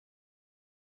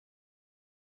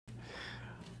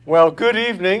Well, good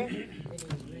evening,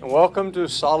 and welcome to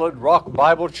Solid Rock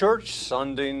Bible Church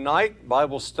Sunday night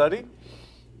Bible study.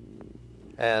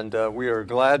 And we are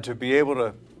glad to be able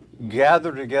to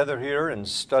gather together here and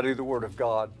study the Word of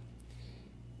God.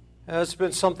 And it's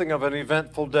been something of an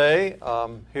eventful day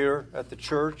here at the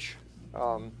church.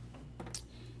 In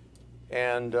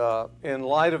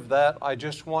light of that, I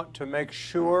just want to make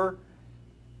sure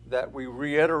that we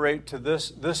reiterate to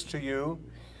this to you: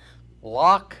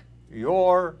 lock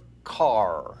your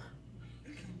car.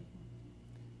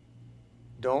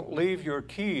 Don't leave your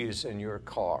keys in your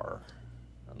car.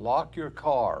 Lock your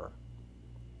car.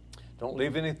 Don't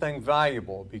leave anything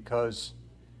valuable, because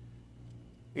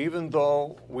even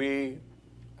though we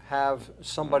have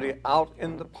somebody out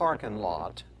in the parking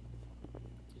lot,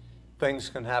 things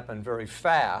can happen very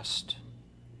fast,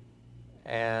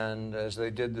 and as they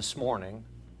did this morning.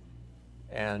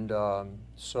 And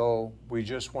so we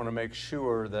just want to make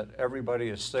sure that everybody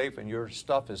is safe and your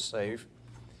stuff is safe,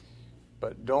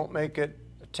 but don't make it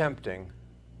tempting.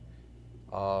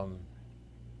 A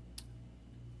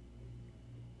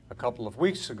couple of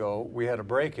weeks ago, we had a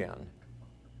break-in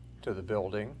to the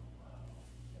building,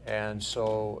 and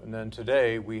then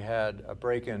today we had a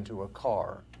break-in to a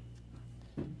car,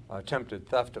 attempted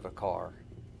theft of a car.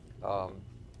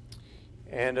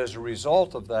 And as a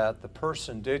result of that, the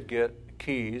person did get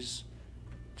keys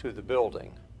to the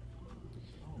building.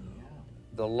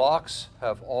 The locks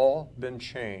have all been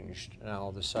changed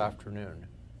now this afternoon.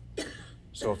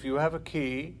 So if you have a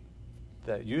key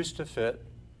that used to fit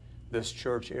this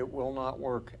church, it will not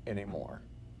work anymore.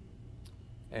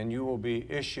 And you will be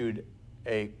issued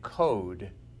a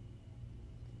code,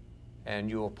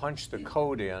 and you will punch the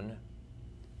code in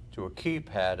to a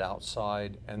keypad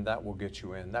outside, and that will get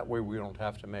you in. That way we don't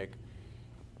have to make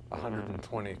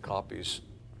 120 copies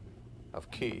of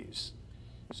keys.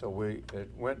 So it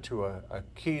went to a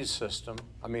keys system,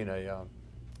 a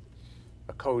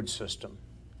code system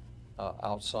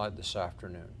outside this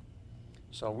afternoon.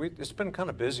 So it's been kind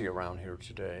of busy around here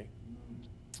today.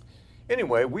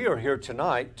 Anyway, we are here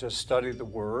tonight to study the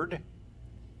Word,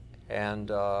 and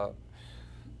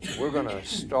we're going to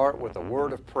start with a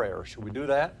word of prayer. Should we do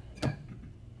that?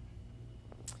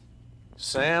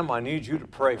 Sam, I need you to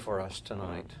pray for us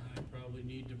tonight. I probably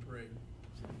need to pray.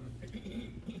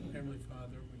 Heavenly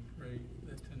Father, we pray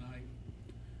that tonight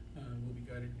we'll be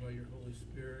guided by your Holy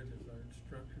Spirit as our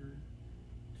instructor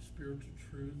to spiritual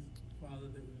truth. Father,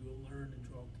 that we will learn and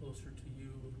draw closer to you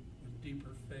with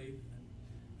deeper faith and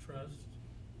trust.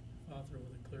 Father,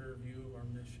 with a clearer view of our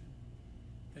mission.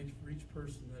 Thank you for each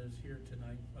person that is here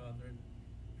tonight, Father.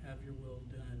 Have your will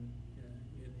done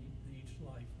in each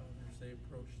life, Father, as they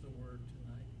approach the Word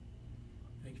tonight.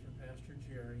 Thank you for Pastor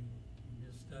Jerry and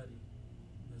his study.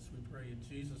 This we pray in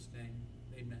Jesus' name.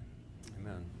 Amen.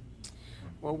 Amen.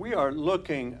 Well, we are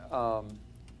looking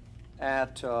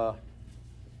at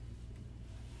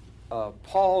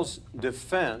Paul's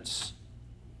defense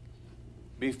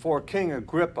before King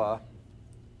Agrippa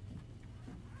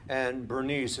and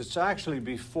Bernice. It's actually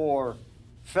before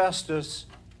Festus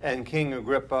and King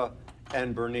Agrippa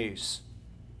and Bernice.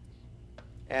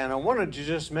 And I wanted to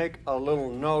just make a little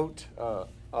note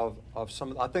of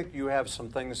some. I think you have some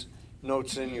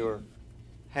notes in your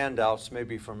handouts,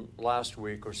 maybe from last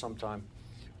week or sometime.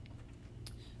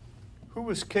 Who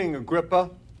was King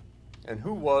Agrippa and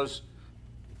who was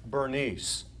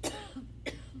Bernice?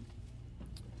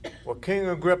 Well, King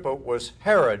Agrippa was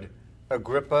Herod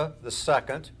Agrippa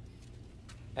II,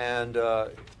 and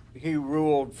he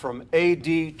ruled from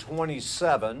AD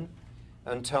 27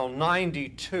 until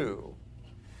 92.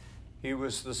 He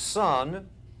was the son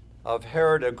of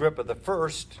Herod Agrippa I,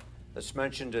 that's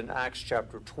mentioned in Acts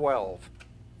chapter 12.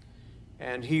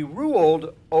 And he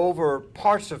ruled over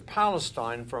parts of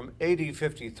Palestine from AD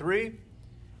 53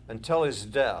 until his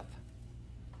death.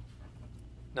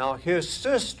 Now, his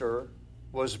sister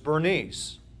was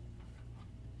Bernice,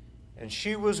 and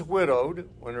she was widowed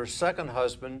when her second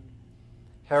husband,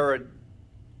 Herod,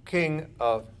 king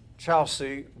of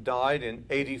Chelsea, died in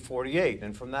AD 48.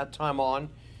 And from that time on,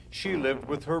 she lived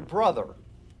with her brother.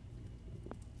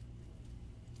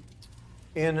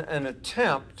 In an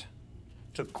attempt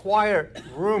to quiet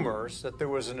rumors that there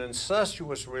was an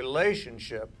incestuous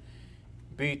relationship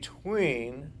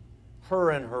between her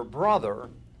and her brother,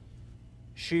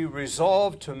 she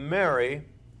resolved to marry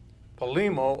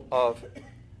Polemo of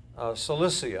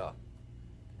Cilicia.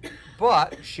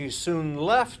 But she soon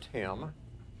left him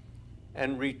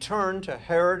and returned to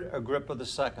Herod Agrippa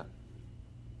II.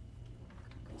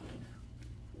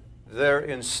 Their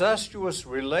incestuous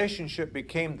relationship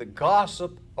became the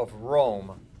gossip of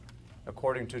Rome,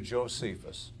 according to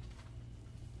Josephus.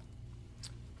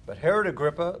 But Herod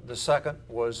Agrippa II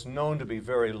was known to be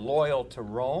very loyal to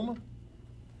Rome.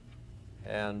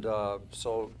 And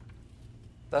so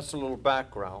that's a little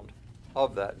background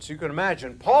of that. So you can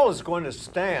imagine, Paul is going to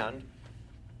stand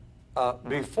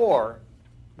before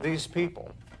these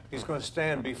people. He's going to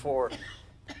stand before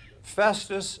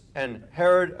Festus and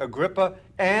Herod Agrippa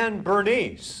and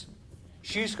Bernice.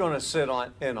 She's going to sit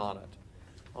in on it.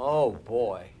 Oh,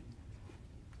 boy.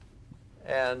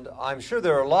 And I'm sure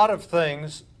there are a lot of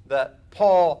things that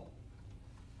Paul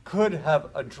could have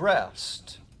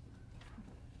addressed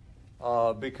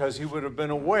because he would have been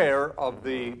aware of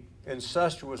the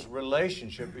incestuous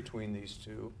relationship between these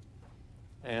two.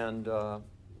 And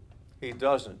he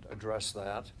doesn't address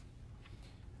that.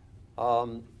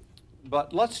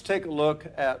 But let's take a look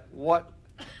at what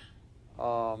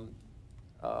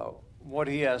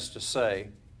he has to say.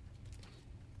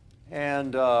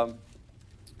 And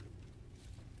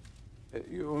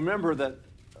you remember that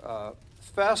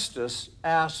Festus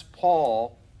asked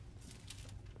Paul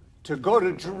to go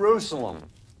to Jerusalem.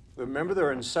 Remember,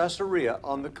 they're in Caesarea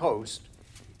on the coast.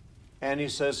 And he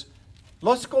says,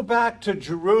 let's go back to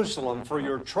Jerusalem for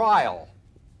your trial.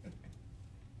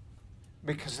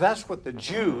 Because that's what the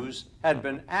Jews had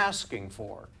been asking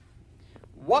for.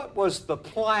 What was the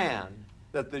plan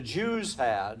that the Jews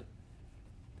had?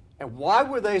 And why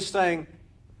were they saying,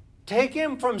 take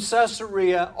him from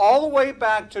Caesarea all the way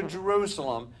back to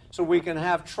Jerusalem so we can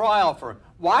have trial for him?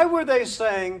 Why were they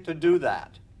saying to do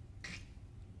that?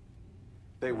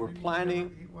 They were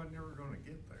planning. He wasn't ever going to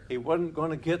get there. He wasn't going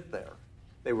to get there.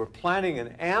 They were planning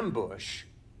an ambush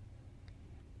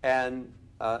and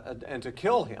to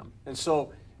kill him. And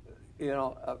so,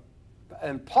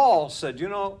 and Paul said,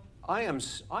 I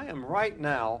am right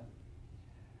now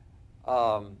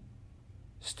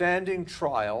standing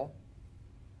trial.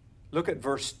 Look at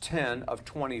verse 10 of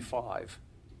 25.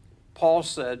 Paul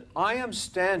said, I am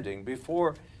standing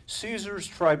before Caesar's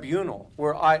tribunal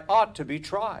where I ought to be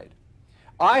tried.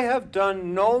 I have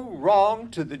done no wrong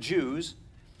to the Jews,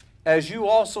 as you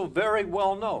also very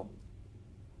well know.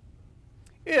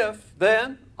 If,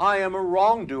 then, I am a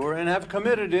wrongdoer and have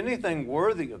committed anything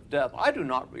worthy of death, I do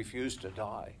not refuse to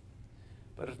die.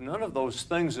 But if none of those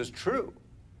things is true,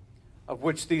 of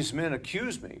which these men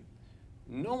accuse me,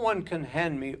 no one can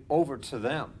hand me over to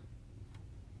them.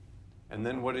 And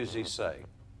then what does he say?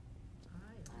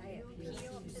 I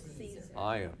appeal to Caesar.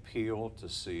 I appeal to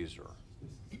Caesar.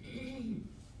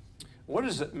 What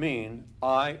does it mean,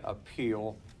 I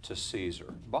appeal to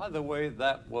Caesar? By the way,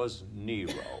 that was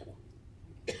Nero.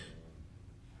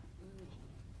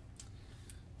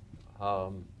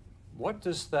 What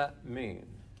does that mean,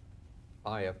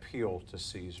 I appeal to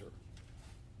Caesar?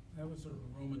 That was a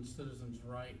Roman citizen's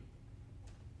right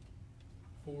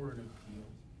for an appeal.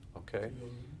 Okay.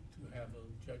 To have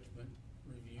a judgment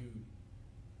reviewed.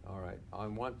 All right. I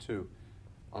want to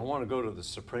go to the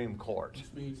Supreme Court.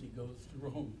 Which means he goes to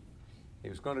Rome. He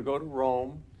was going to go to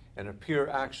Rome and appear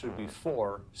actually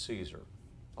before Caesar.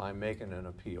 I'm making an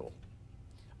appeal.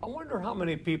 I wonder how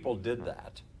many people did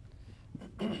that.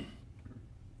 I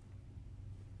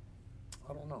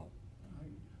don't know.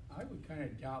 I would kind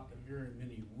of doubt that very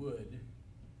many would,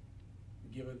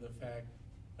 given the fact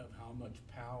of how much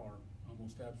power,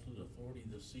 almost absolute authority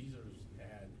the Caesars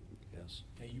had. Yes.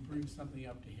 And you bring something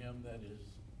up to him that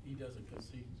he doesn't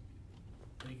concede,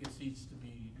 and he concedes to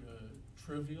be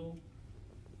trivial,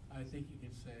 I think you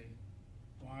can say,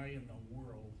 why in the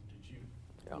world did you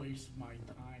waste my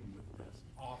time with this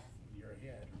off your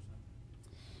head or something?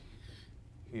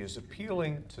 He is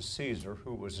appealing to Caesar,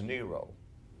 who was Nero.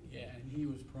 Yeah, and he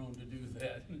was prone to do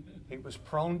that. He was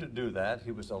prone to do that.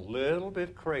 He was a little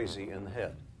bit crazy in the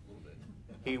head.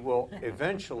 He will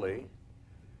eventually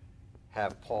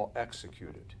have Paul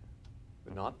executed.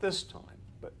 But not this time,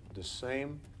 but the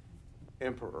same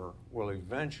emperor will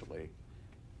eventually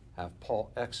have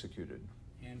Paul executed.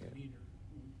 And Peter.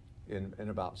 In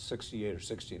about 68 or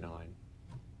 69.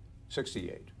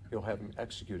 68. He'll have him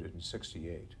executed in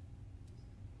 68.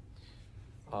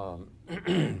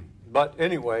 But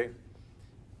anyway,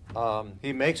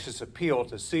 he makes his appeal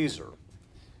to Caesar.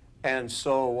 And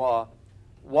so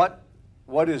what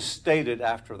is stated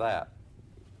after that?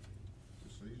 To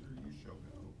Caesar you shall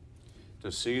go.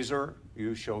 To Caesar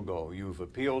you shall go. You've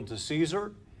appealed to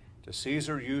Caesar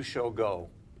you shall go.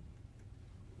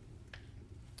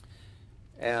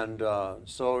 And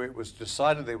so it was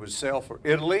decided they would sail for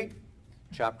Italy.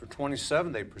 Chapter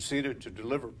 27, they proceeded to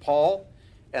deliver Paul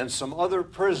and some other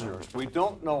prisoners. We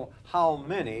don't know how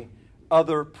many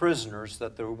other prisoners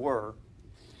that there were,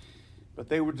 but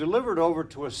they were delivered over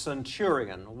to a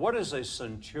centurion. What is a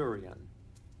centurion?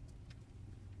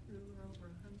 Ruler over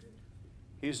 100.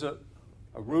 He's a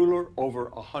ruler over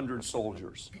 100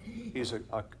 soldiers. He's a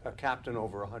captain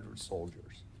over 100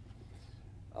 soldiers.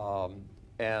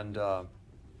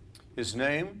 His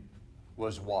name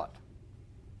was what?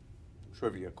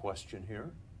 Trivia question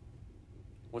here.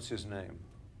 What's his name?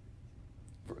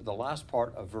 The last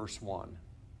part of verse 1.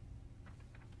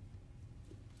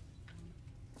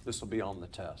 This will be on the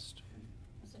test.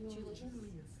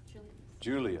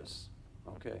 Julius.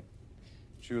 Okay.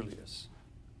 Julius.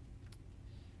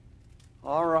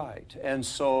 All right. And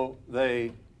so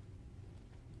they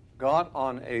got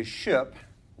on a ship,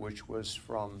 which was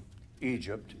from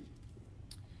Egypt,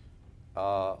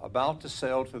 about to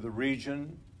sail to the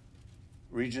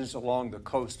regions along the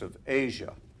coast of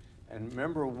Asia. And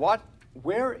remember,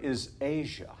 where is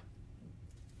Asia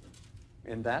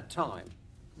in that time?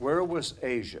 Where was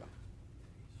Asia?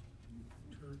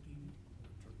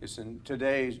 Turkey.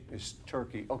 Today is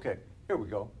Turkey. Okay, here we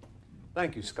go.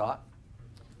 Thank you, Scott.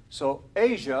 So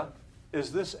Asia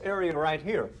is this area right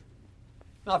here.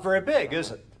 Not very big, is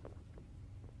it?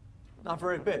 Not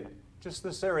very big. Just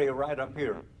this area right up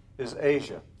here is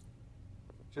Asia.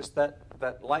 Just that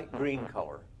light green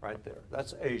color right there.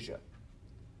 That's Asia.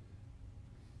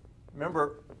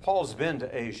 Remember, Paul's been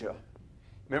to Asia.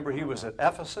 Remember, he was at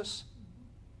Ephesus?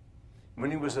 When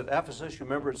he was at Ephesus, you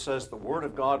remember it says the word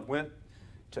of God went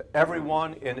to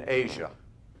everyone in Asia,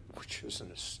 which is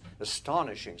an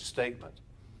astonishing statement.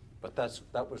 But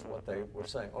that was what they were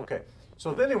saying. Okay,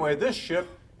 so anyway, this ship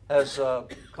has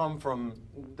come from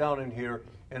down in here,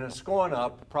 and it's going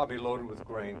up, probably loaded with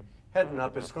grain. Heading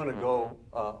up, it's going to go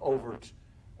over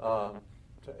to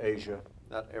Asia,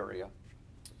 that area.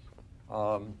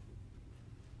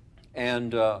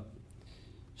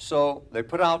 So they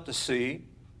put out to sea,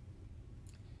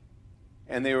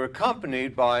 and they were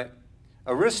accompanied by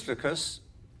Aristarchus.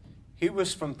 He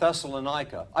was from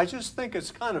Thessalonica. I just think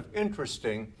it's kind of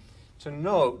interesting to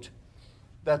note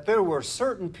that there were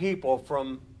certain people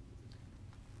from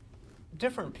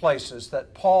different places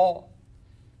that Paul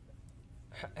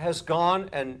has gone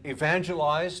and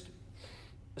evangelized.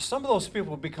 Some of those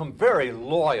people become very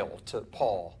loyal to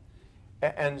Paul,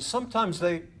 and sometimes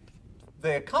they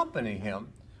accompany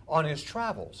him on his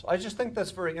travels. I just think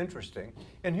that's very interesting.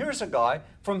 And here's a guy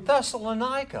from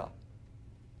Thessalonica.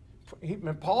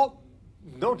 Paul,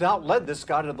 no doubt, led this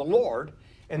guy to the Lord,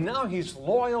 and now he's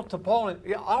loyal to Paul. And,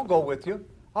 yeah, I'll go with you.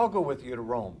 I'll go with you to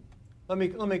Rome. Let me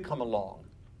come along.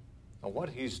 Now, what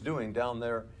he's doing down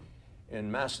there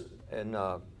in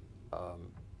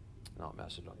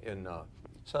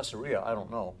Caesarea, I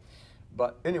don't know.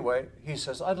 But anyway, he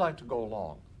says, I'd like to go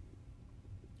along.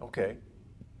 Okay.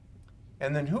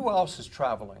 And then who else is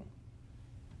traveling?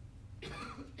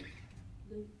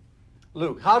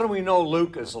 Luke. How do we know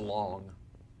Luke is along?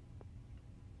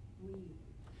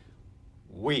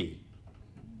 We.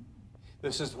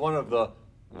 This is one of the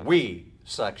we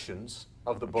sections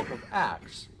of the book of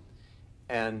Acts.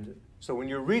 And so when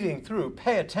you're reading through,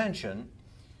 pay attention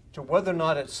to whether or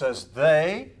not it says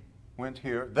they went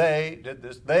here, they did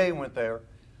this, they went there,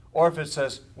 or if it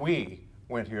says we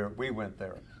went here, we went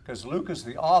there. Because Luke is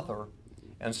the author,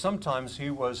 and sometimes he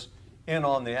was in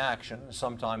on the action, and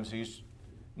sometimes he's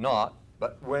not.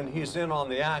 But when he's in on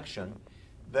the action,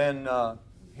 then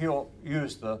he'll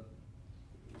use the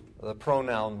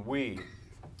pronoun we.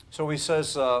 So he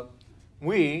says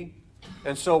we,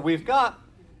 and so we've got,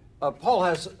 Paul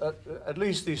has at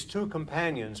least these two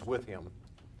companions with him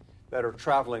that are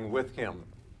traveling with him,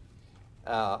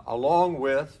 along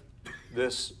with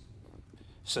this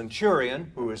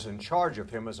centurion who is in charge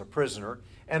of him as a prisoner,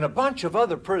 and a bunch of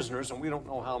other prisoners, and we don't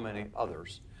know how many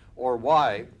others, or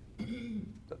why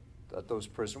that those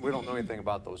prisoners, we don't know anything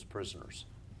about those prisoners.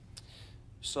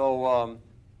 So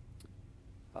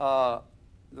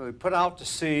they put out to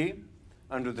sea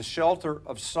under the shelter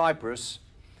of Cyprus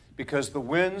because the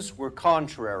winds were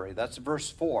contrary. That's verse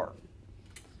 4.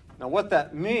 Now what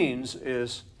that means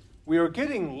is we are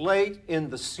getting late in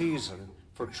the season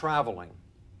for traveling.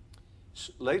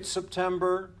 Late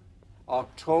September,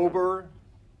 October.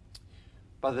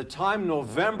 By the time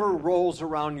November rolls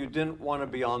around, you didn't want to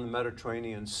be on the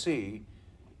Mediterranean Sea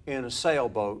in a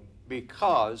sailboat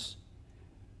because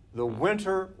the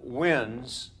winter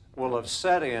winds will have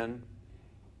set in,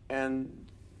 and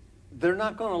they're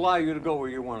not going to allow you to go where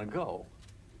you want to go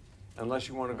unless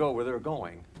you want to go where they're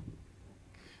going.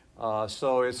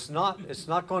 So it's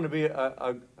not going to be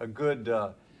a good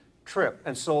trip.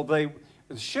 And so the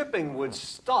shipping would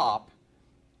stop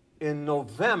in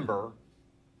November.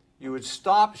 You would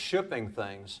stop shipping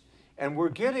things, and we're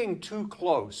getting too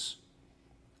close.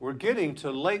 We're getting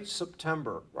to late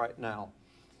September right now,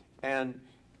 and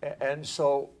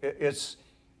so it's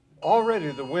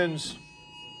already the winds,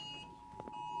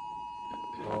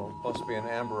 oh, must be an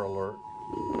amber alert.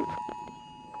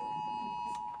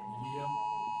 Yep.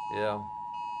 Yeah.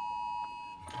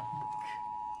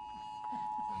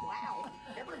 Wow,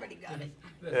 everybody got it.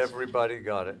 Everybody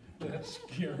got it. That's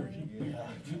scary.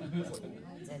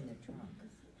 Mine's in the trunk.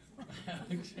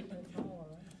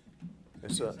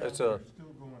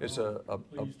 It's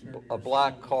a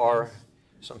black car.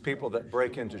 Some people that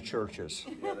break into churches.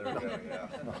 Yeah, there we go, yeah.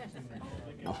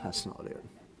 No, that's not it.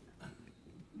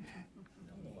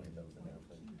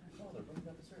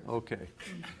 Okay.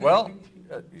 Well,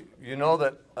 you know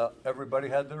that everybody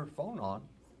had their phone on.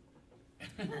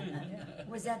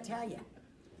 What does that tell you?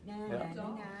 Nah, Yeah.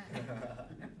 nah, nah.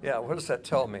 Yeah, what does that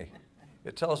tell me?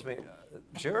 It tells me,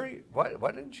 Jerry, why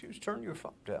didn't you turn your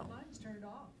phone down? Mine's turned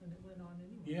off and it went on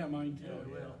anyway. Yeah, mine too.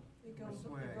 It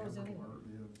goes anyway.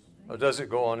 Oh, does it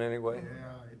go on anyway?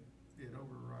 Yeah, it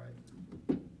overrides.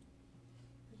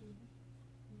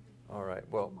 All right,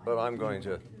 well, but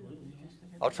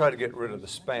I'll try to get rid of the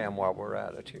spam while we're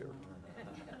at it here.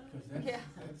 Yeah.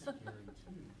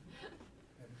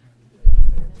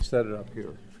 Set it up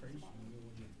here.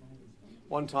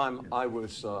 One time I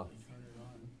was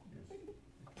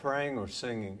praying or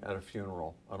singing at a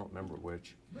funeral. I don't remember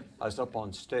which. I was up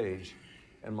on stage,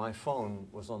 and my phone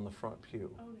was on the front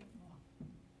pew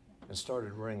and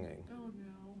started ringing. Oh, no.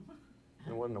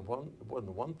 It wasn't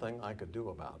the one thing I could do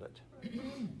about it.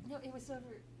 No, it was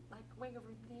over, like way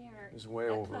over there. It was way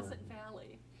at over. Pleasant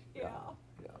Valley. Yeah.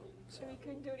 Yeah. So we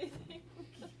couldn't do anything.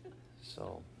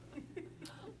 So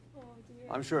Oh dear.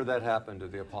 I'm sure that happened to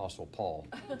the Apostle Paul.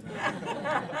 Then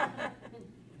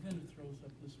it throws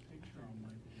up this picture on my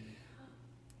page.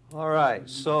 All right,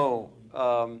 so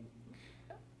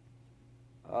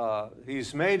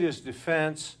he's made his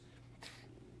defense.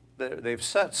 They've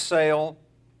set sail,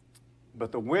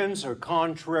 but the winds are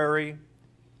contrary,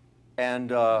 and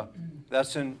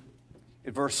that's in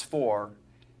verse 4.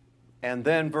 And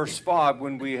then verse 5,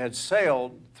 when we had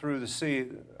sailed through the sea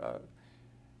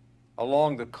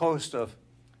along the coast of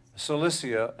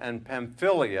Cilicia and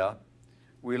Pamphylia,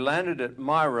 we landed at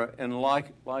Myra in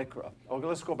Lycra. Okay,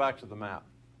 let's go back to the map.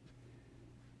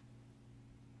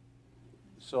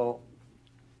 So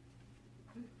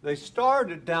they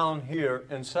started down here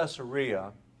in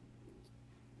Caesarea.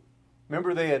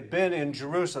 Remember, they had been in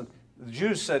Jerusalem. The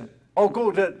Jews said, "Oh,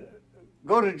 go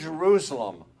to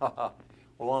Jerusalem."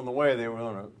 Well, on the way, they were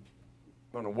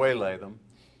going to waylay them.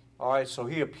 All right, so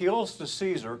he appeals to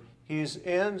Caesar. He's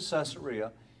in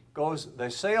Caesarea. They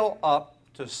sail up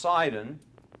to Sidon,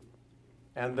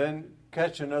 and then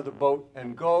catch another boat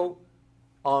and go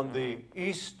on the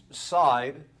east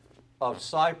side of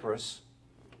Cyprus,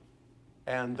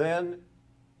 and then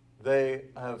they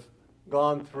have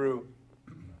gone through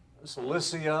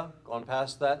Cilicia, gone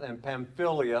past that, and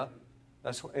Pamphylia.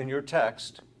 That's in your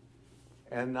text.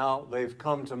 And now they've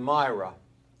come to Myra.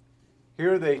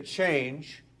 Here they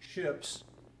change ships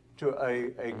to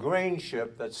a grain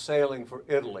ship that's sailing for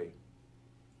Italy.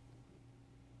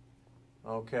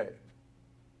 Okay.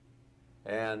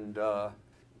 And but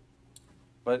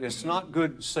it's not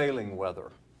good sailing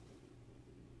weather.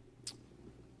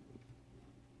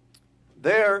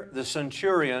 There, the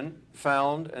centurion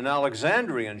found an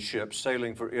Alexandrian ship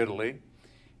sailing for Italy,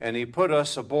 and he put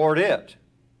us aboard it.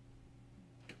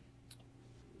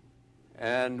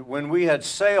 And when we had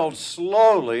sailed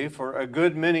slowly for a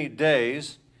good many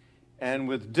days, and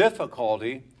with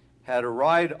difficulty had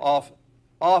arrived off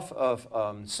of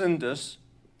Sindus,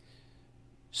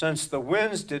 since the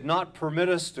winds did not permit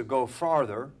us to go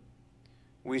farther,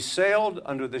 we sailed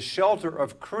under the shelter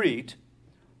of Crete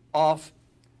off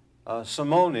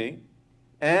Simone,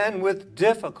 and with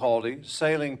difficulty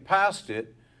sailing past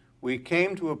it, we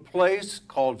came to a place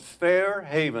called Fair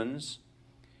Havens,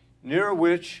 near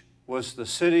which was the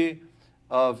city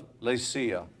of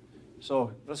Lasea.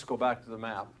 So let's go back to the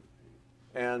map.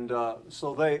 And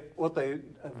so what they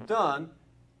have done,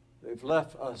 they've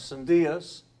left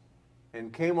Cyndias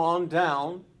and came on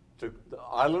down to the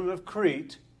island of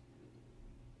Crete,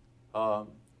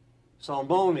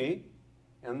 Salmone,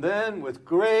 and then with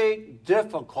great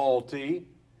difficulty,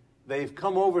 they've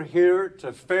come over here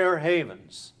to Fair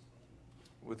Havens.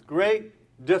 With great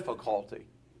difficulty.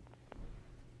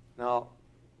 Now,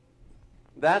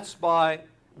 that's by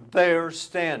their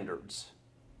standards.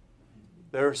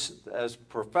 As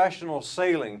professional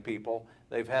sailing people,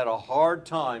 they've had a hard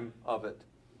time of it.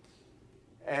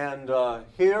 And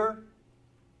here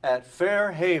at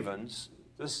Fair Havens,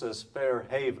 this says Fair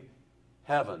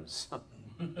Heavens.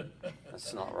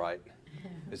 That's not right.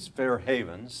 It's Fair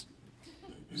Havens.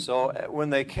 So when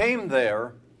they came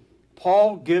there,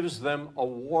 Paul gives them a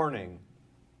warning.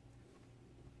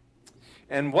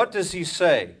 And what does he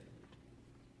say?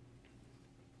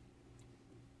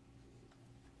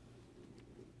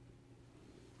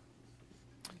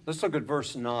 Let's look at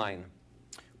verse 9.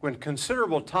 When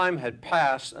considerable time had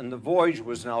passed and the voyage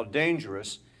was now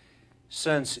dangerous,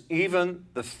 since even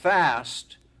the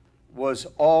fast was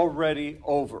already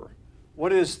over.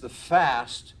 What is the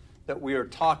fast that we are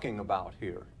talking about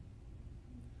here?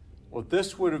 Well,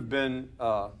 this would have been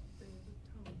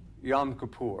Yom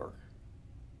Kippur,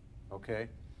 okay?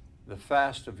 The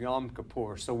fast of Yom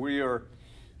Kippur. So we are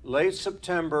late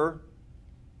September,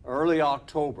 early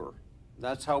October.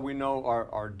 That's how we know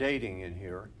our dating in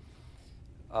here.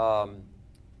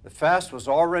 The fast was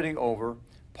already over.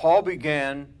 Paul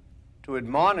began to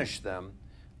admonish them.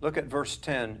 Look at verse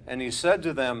 10. And he said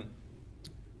to them,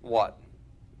 what?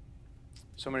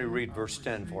 Somebody read verse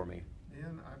 10 for me.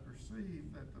 Then I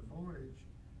perceive that the voyage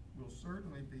will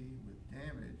certainly be with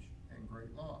damage and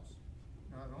great loss,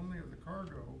 not only of the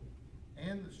cargo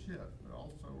and the ship, but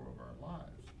also of our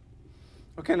lives.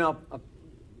 Okay, now,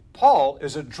 Paul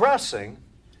is addressing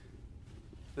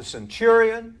the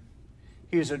centurion.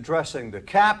 He's addressing the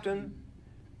captain,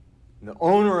 the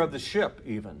owner of the ship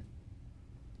even.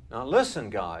 Now listen,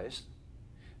 guys.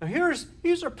 Now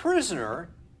he's a prisoner,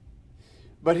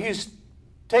 but he's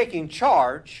taking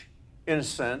charge, in a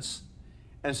sense,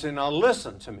 and saying, now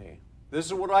listen to me. This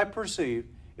is what I perceive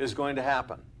is going to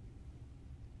happen.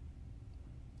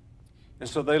 And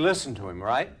so they listen to him,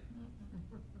 right?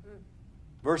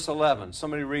 Verse 11.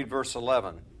 Somebody read verse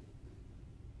 11.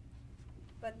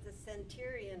 But the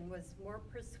centurion was more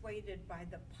persuaded by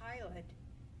the pilot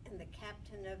and the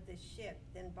captain of the ship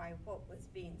than by what was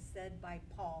being said by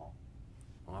Paul.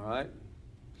 All right.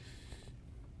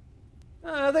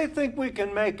 They think we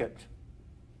can make it.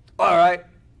 All right.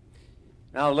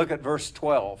 Now look at verse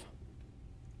 12.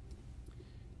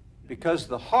 Because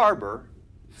the harbor,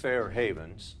 Fair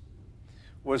Havens,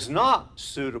 was not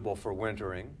suitable for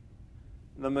wintering,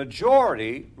 the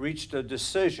majority reached a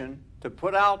decision to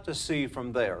put out to sea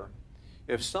from there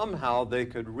if somehow they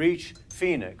could reach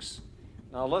Phoenix.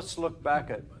 Now let's look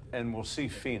back at, and we'll see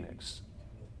Phoenix.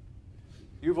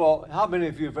 How many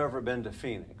of you have ever been to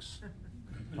Phoenix?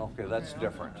 Okay, that's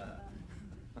different.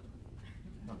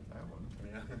 Not that one.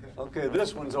 Okay,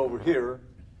 this one's over here,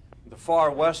 the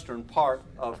far western part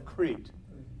of Crete.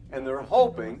 And they're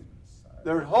hoping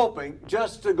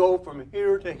just to go from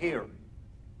here to here.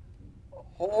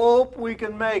 Hope we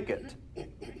can make it.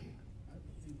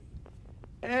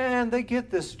 And they get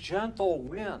this gentle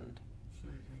wind.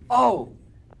 Oh,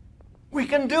 we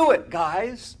can do it,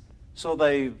 guys. So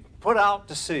they put out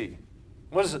to sea.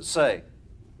 What does it say?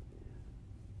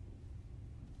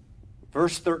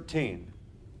 Verse 13.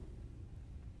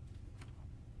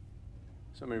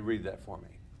 Somebody read that for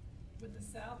me. When the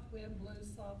south wind blew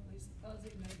softly,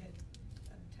 supposing they had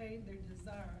obtained their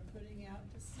desire of putting out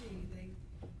to sea, they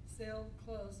sailed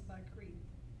close by Crete.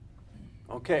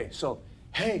 Okay, so,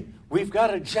 hey, we've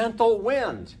got a gentle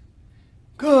wind.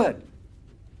 Good.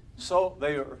 So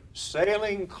they are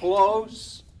sailing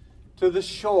close to the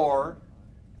shore,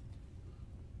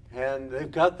 and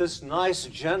they've got this nice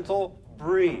gentle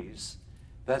breeze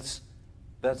that's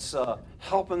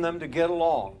helping them to get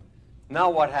along. Now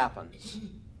what happens?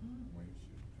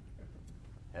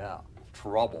 Yeah,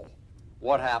 trouble.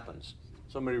 What happens?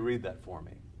 Somebody read that for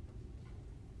me.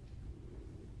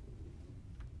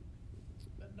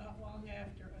 But not long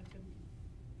after,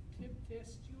 a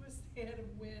tempestuous head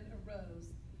of wind arose.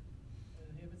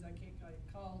 It was, I can't call it,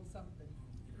 called something.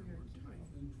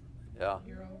 Yeah.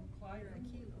 Hero, Clyro.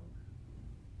 Hero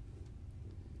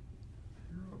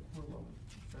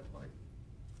is that like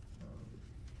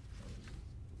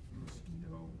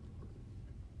mosquito?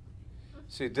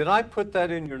 See, did I put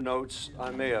that in your notes? I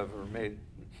may have, or made.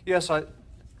 Yes, I. You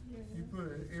put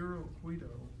an Aeroquito.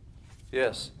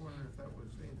 Yes. I wonder if that was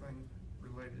anything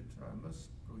related to a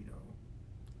mosquito.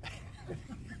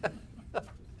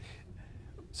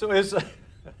 So it's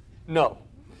no.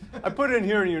 I put in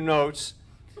here in your notes.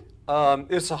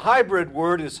 It's a hybrid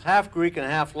word. It's half Greek and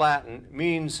half Latin. It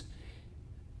means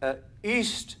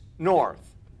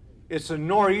east-north. It's a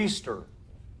nor'easter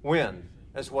wind.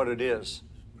 That's what it is.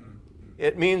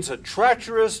 It means a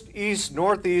treacherous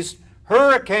east-northeast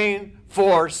hurricane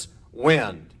force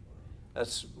wind.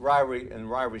 That's Ryrie and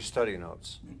Ryrie study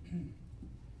notes.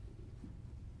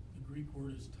 The Greek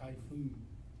word is typhoon.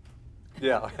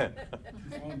 Yeah.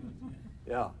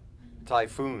 Yeah,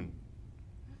 typhoon.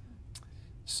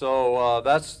 So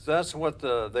that's what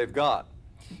they've got.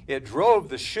 It drove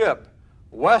the ship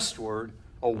westward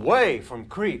away from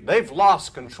Crete. They've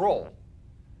lost control.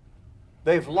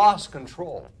 they've lost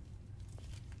control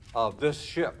of this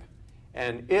ship.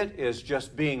 And it is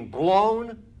just being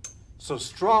blown so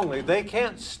strongly they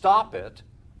can't stop it.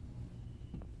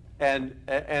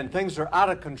 And things are out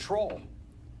of control.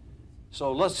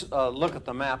 So let's look at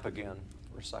the map again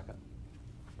for a second.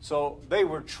 So they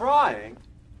were trying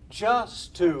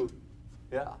just to,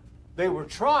 they were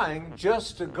trying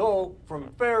just to go from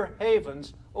Fair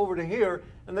Havens over to here,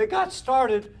 and they got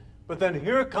started, but then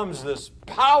here comes this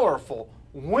powerful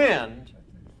wind,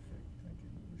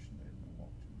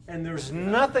 and there's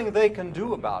nothing they can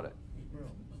do about it.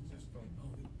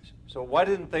 So why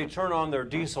didn't they turn on their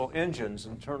diesel engines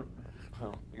and turn,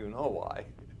 well, you know why.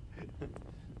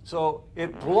 So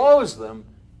it blows them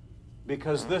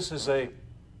because this is a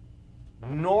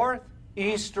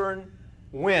northeastern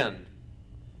wind,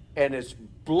 and it's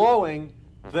blowing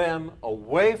them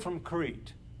away from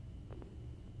Crete.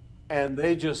 And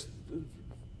they're just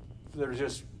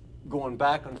going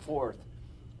back and forth,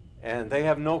 and they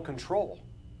have no control.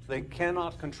 They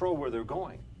cannot control where they're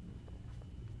going.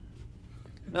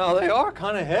 Now, they are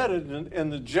kind of headed in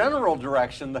the general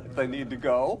direction that they need to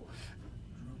go,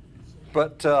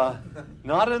 but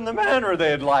not in the manner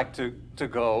they'd like to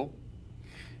go.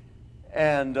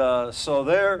 And so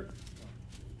they're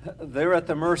at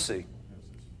the mercy.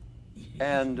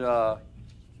 And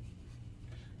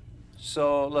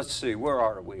so let's see, where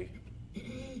are we?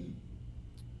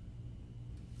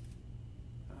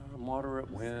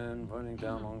 Moderate wind running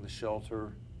down along the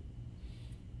shelter.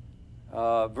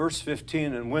 Verse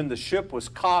 15, and when the ship was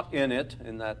caught in it,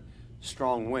 in that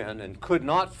strong wind, and could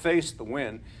not face the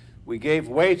wind, we gave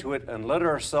way to it and let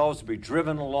ourselves be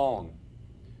driven along.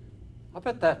 I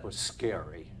bet that was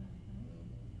scary.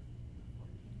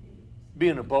 Be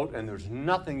in a boat and there's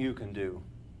nothing you can do.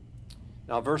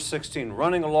 Now, verse 16,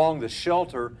 running along the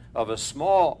shelter of a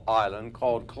small island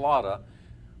called Clauda,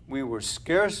 we were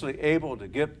scarcely able to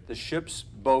get the ship's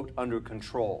boat under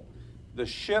control. The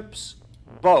ship's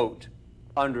boat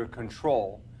under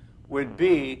control would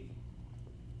be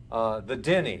the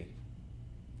dinghy.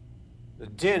 The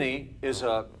dinghy is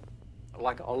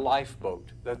like a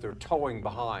lifeboat that they're towing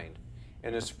behind,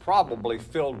 and it's probably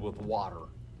filled with water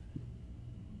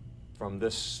from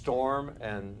this storm,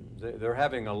 and they're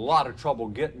having a lot of trouble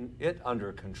getting it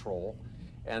under control,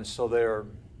 and so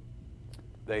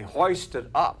they hoist it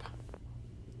up.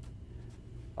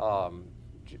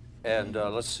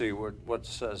 Let's see what it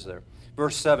says there.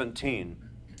 Verse 17,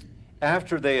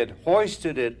 after they had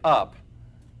hoisted it up,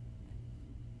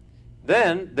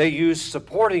 then they used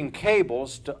supporting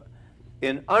cables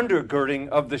in undergirding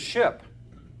of the ship,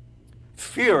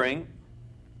 fearing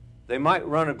they might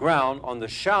run aground on the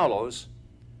shallows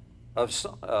of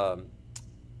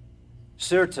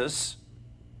Syrtis.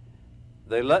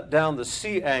 They let down the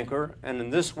sea anchor, and in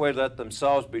this way let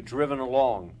themselves be driven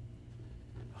along.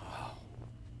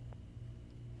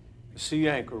 The sea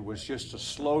anchor was just to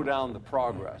slow down the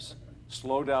progress,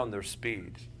 slow down their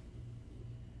speed.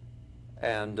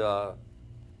 And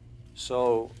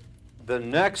so the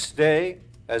next day,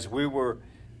 as we were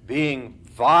being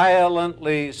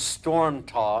violently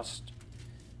storm-tossed,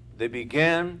 they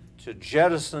began to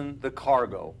jettison the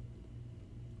cargo.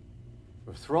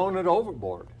 We're throwing it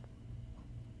overboard.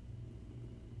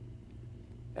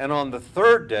 And on the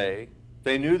third day,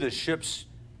 they threw the ship's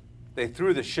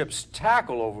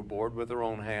tackle overboard with their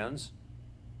own hands.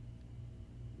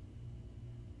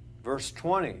 Verse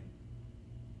 20,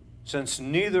 since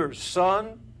neither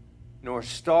sun nor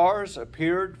stars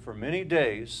appeared for many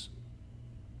days,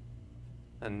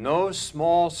 and no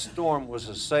small storm was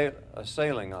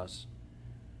assailing us,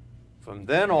 from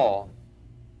then on,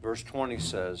 verse 20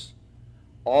 says,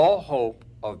 all hope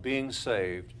of being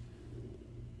saved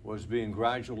was being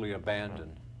gradually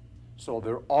abandoned. So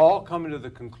they're all coming to the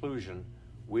conclusion,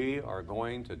 we are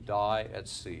going to die at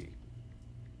sea.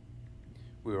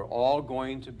 We are all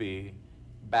going to be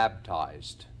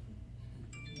baptized.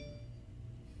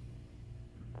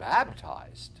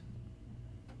 Baptized?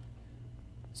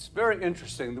 It's very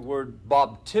interesting. The word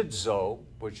baptizo,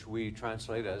 which we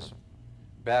translate as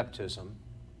baptism,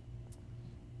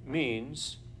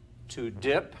 means to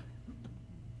dip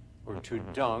or to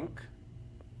dunk,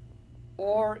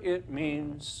 or it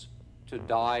means to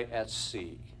die at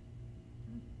sea.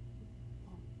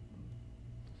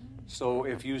 So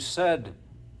if you said,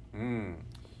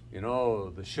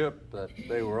 the ship that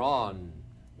they were on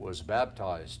was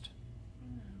baptized,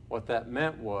 what that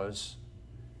meant was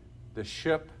the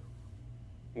ship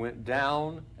went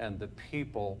down and the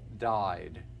people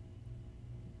died.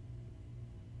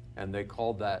 And they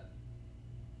called that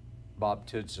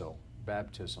baptizo,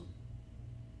 baptism.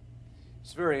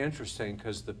 It's very interesting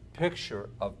because the picture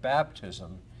of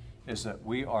baptism is that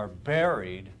we are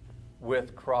buried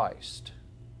with Christ.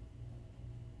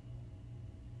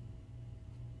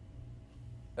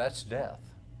 That's death.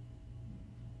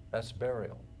 That's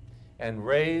burial. And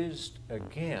raised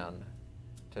again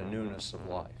to newness of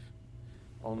life.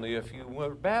 Only if you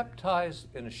were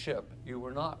baptized in a ship, you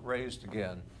were not raised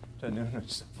again to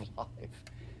newness of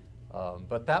life.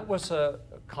 But that was a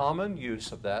common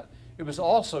use of that. It was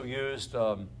also used,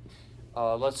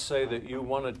 let's say that you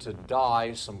wanted to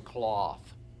dye some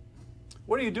cloth.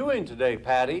 What are you doing today,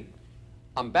 Patty?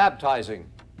 I'm baptizing.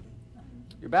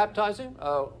 You're baptizing?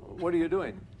 What are you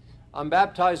doing? I'm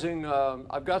baptizing,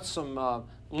 I've got some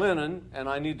linen and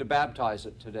I need to baptize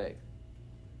it today.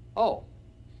 Oh,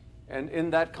 and in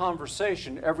that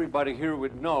conversation, everybody here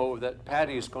would know that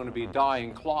Patty is going to be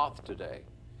dyeing cloth today,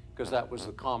 because that was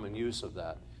the common use of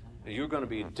that. And you're going to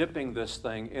be dipping this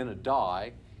thing in a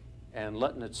dye and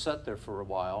letting it sit there for a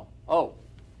while. Oh,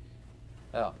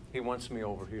 yeah, he wants me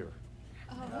over here.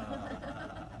 He was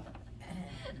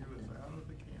out of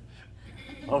the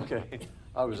camp. Okay,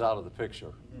 I was out of the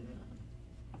picture.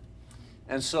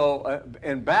 And so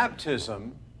in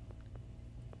baptism,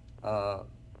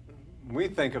 we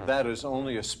think of that as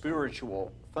only a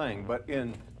spiritual thing, but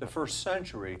in the first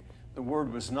century, the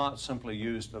word was not simply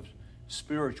used of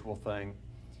spiritual thing,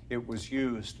 it was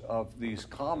used of these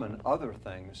common other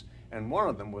things, and one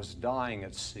of them was dying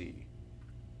at sea.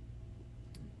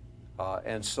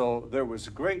 And so there was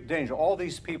great danger. All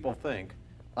these people think,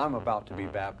 I'm about to be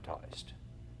baptized.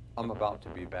 I'm about to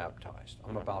be baptized.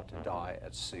 I'm about to die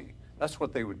at sea. That's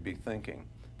what they would be thinking.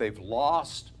 They've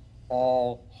lost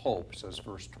all hope, says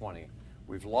verse 20.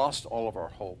 We've lost all of our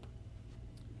hope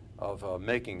of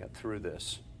making it through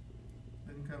this.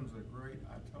 Then comes a great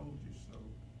I told you so.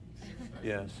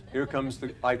 Yes, here comes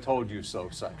the I told you so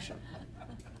section.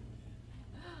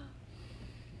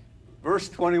 Verse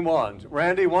 21.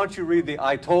 Randy, why don't you read the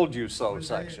I told you so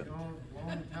section? When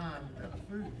they had gone a long time without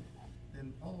food,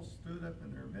 then Paul stood up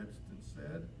in their midst and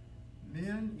said,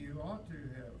 Men, you ought to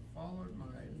have followed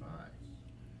my advice,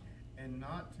 and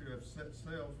not to have set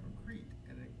sail from Crete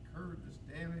and incurred this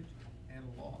damage and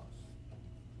loss.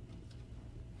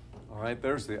 All right,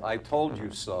 there's the I told you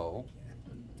so.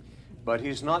 But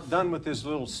he's not done with his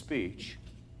little speech.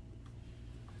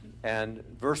 And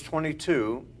verse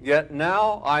 22, Yet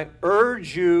now I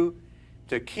urge you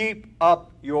to keep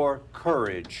up your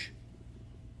courage,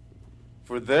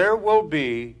 for there will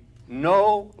be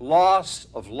no loss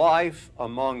of life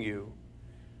among you,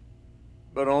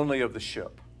 but only of the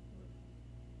ship.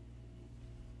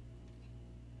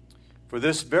 For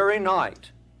this very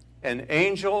night, an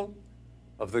angel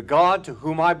of the God to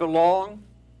whom I belong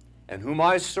and whom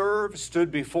I serve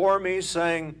stood before me,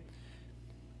 saying,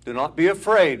 Do not be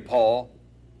afraid, Paul.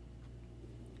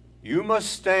 You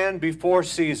must stand before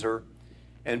Caesar,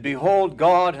 and behold,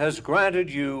 God has granted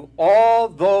you all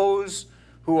those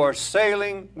who are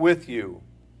sailing with you.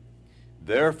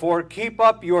 Therefore, keep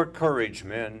up your courage,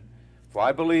 men, for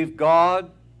I believe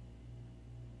God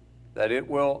that it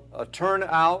will turn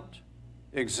out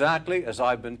exactly as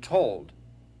I've been told.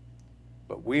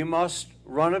 But we must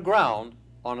run aground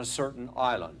on a certain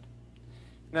island.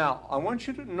 Now, I want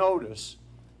you to notice,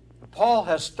 Paul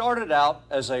has started out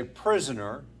as a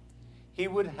prisoner. He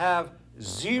would have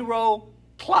zero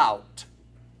clout,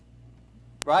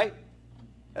 right?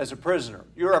 As a prisoner.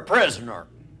 You're a prisoner.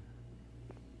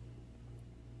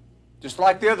 Just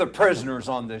like the other prisoners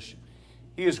on this.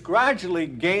 He is gradually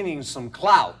gaining some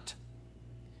clout.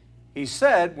 He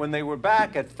said when they were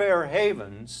back at Fair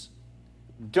Havens,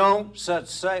 don't set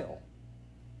sail.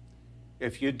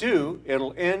 If you do,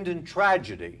 it'll end in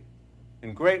tragedy,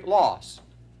 in great loss.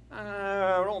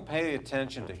 Don't pay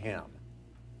attention to him.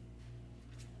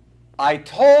 I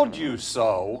told you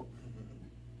so,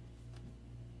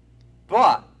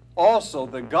 but also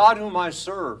the God whom I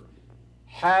serve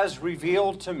has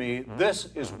revealed to me this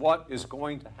is what is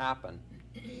going to happen.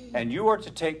 And you are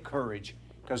to take courage,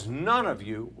 because none of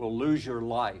you will lose your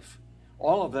life.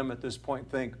 All of them at this point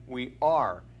think we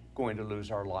are going to lose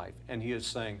our life. And he is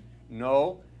saying,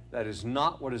 no, that is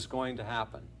not what is going to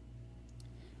happen.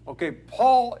 Okay,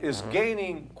 Paul is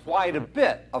gaining quite a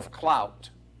bit of clout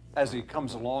as he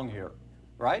comes along here,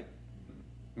 right?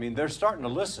 I mean, they're starting to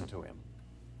listen to him.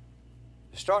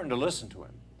 They're starting to listen to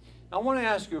him. Now, I want to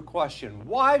ask you a question.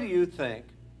 Why do you think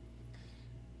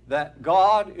that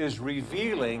God is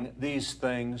revealing these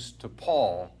things to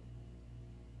Paul?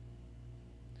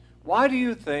 Why do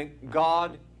you think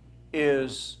God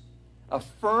is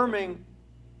affirming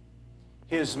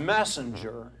his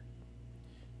messenger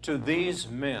to these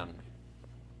men?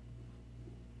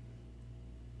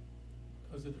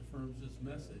 Because it affirms his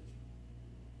message.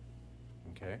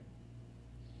 Okay.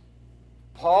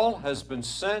 Paul has been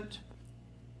sent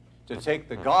to take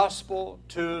the gospel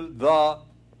to the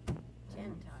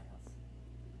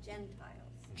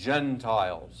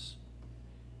Gentiles.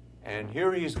 And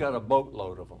here he's got a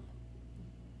boatload of them.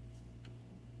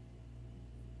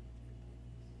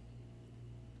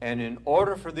 And in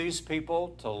order for these people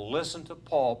to listen to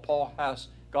Paul,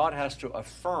 God has to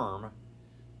affirm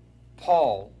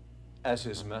Paul as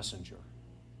his messenger.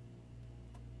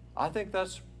 I think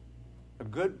that's a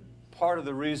good part of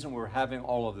the reason we're having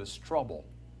all of this trouble.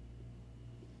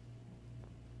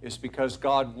 Is because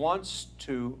God wants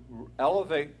to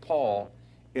elevate Paul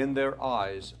in their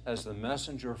eyes as the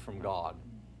messenger from God.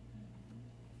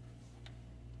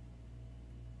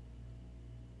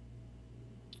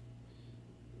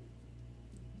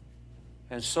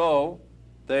 And so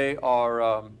they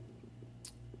are,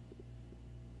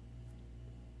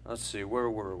 let's see, where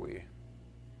were we?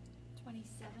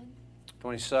 27.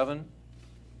 27.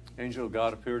 Angel of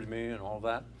God appeared to me and all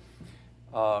that.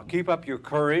 Keep up your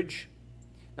courage.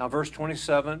 Now verse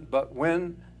 27, but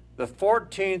when the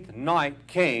 14th night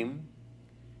came,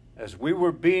 as we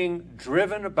were being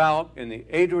driven about in the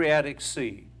Adriatic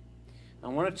Sea. I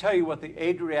want to tell you what the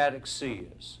Adriatic Sea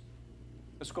is.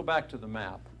 Let's go back to the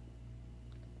map.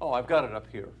 Oh, I've got it up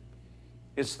here.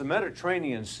 It's the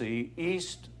Mediterranean Sea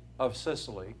east of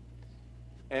Sicily.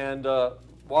 And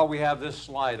while we have this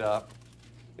slide up,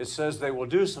 it says they will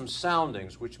do some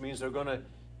soundings, which means they're going to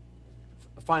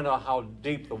find out how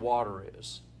deep the water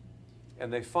is.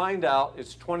 And they find out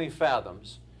it's 20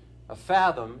 fathoms. A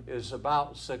fathom is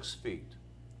about 6 feet.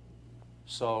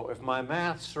 So if my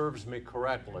math serves me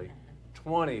correctly,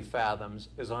 20 fathoms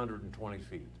is 120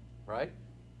 feet, right?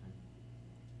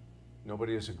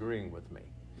 Nobody is agreeing with me.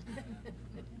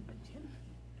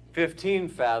 15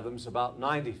 fathoms, about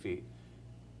 90 feet.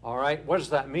 All right, what does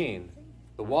that mean?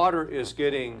 The water is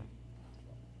getting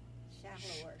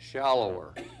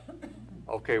shallower.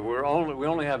 Okay, we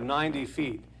only have 90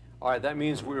 feet. All right, that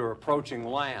means we were approaching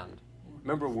land.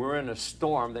 Remember, we're in a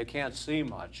storm. They can't see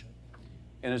much.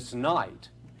 And it's night,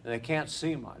 and they can't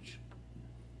see much.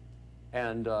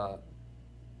 And the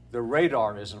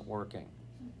radar isn't working.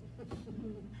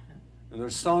 And their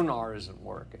sonar isn't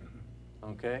working.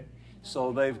 Okay?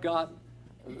 So they've got,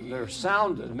 they're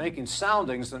making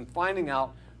soundings and finding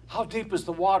out how deep is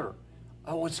the water.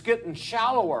 Oh, it's getting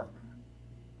shallower.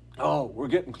 Oh, we're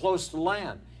getting close to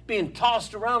land. Being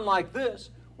tossed around like this,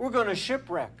 we're going to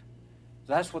shipwreck.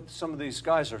 That's what some of these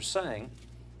guys are saying.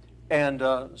 And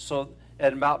so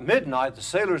at about midnight, the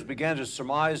sailors began to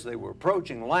surmise they were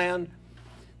approaching land.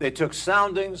 They took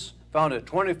soundings, found it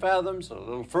 20 fathoms. A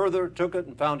little further, took it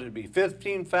and found it to be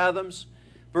 15 fathoms.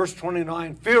 Verse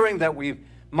 29, fearing that we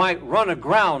might run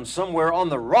aground somewhere on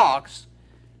the rocks,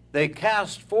 they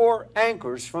cast 4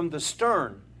 anchors from the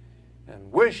stern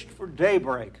and wished for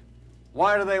daybreak.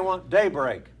 Why do they want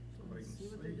daybreak?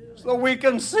 So we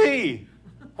can see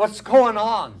what's going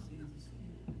on.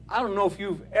 I don't know if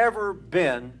you've ever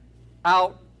been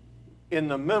out in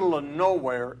the middle of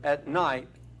nowhere at night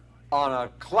on a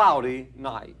cloudy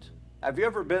night. Have you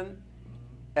ever been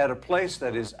at a place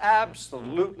that is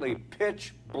absolutely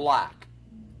pitch black?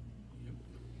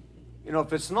 You know,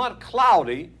 if it's not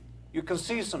cloudy, you can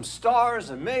see some stars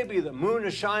and maybe the moon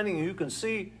is shining and you can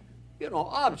see, you know,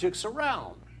 objects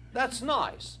around. That's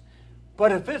nice.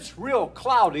 But if it's real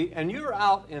cloudy and you're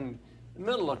out in the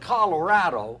middle of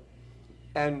Colorado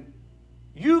and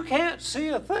you can't see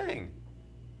a thing.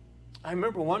 I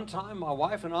remember one time my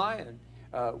wife and I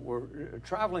were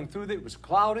traveling through it was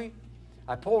cloudy.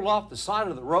 I pulled off the side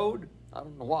of the road. I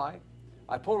don't know why.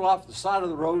 I pulled off the side of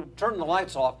the road, turned the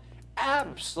lights off.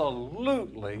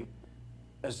 Absolutely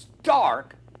as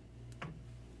dark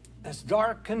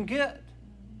can get.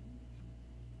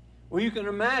 Well, you can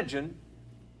imagine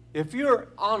if you're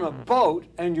on a boat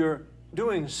and you're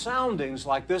doing soundings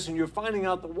like this and you're finding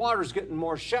out the water's getting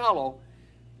more shallow,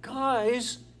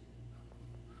 guys,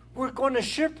 we're going to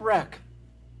shipwreck.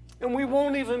 And we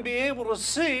won't even be able to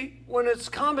see when it's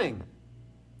coming.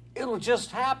 It'll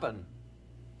just happen.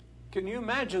 Can you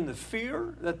imagine the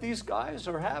fear that these guys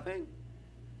are having?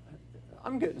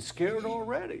 I'm getting scared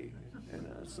already. And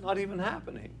it's not even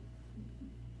happening.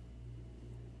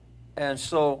 And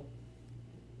so,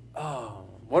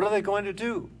 what are they going to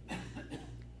do?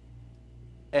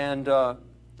 And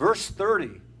verse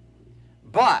 30,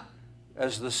 but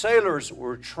as the sailors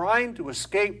were trying to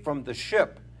escape from the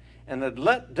ship and had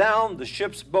let down the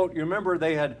ship's boat, you remember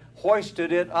they had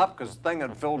hoisted it up because the thing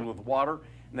had filled with water,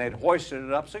 and they had hoisted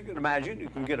it up. So you can imagine, you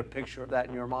can get a picture of that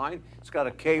in your mind. It's got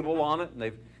a cable on it, and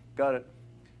they've got it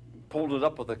pulled it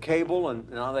up with a cable, and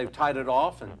now they've tied it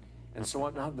off, and so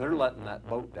on. Now they're letting that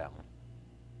boat down.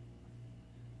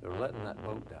 They're letting that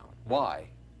boat down. Why?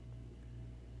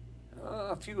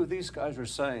 A few of these guys are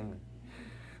saying,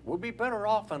 we'll be better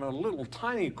off in a little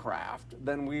tiny craft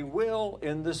than we will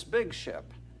in this big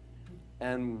ship.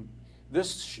 And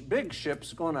this big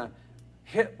ship's going to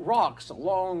hit rocks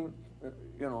along,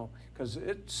 because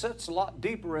it sits a lot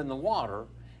deeper in the water,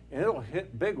 and it'll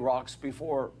hit big rocks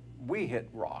before we hit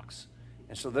rocks.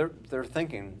 And so they're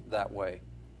thinking that way.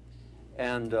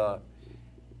 And they're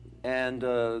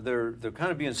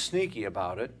kind of being sneaky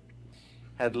about it.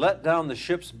 Had let down the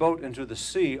ship's boat into the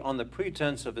sea on the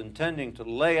pretense of intending to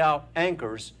lay out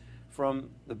anchors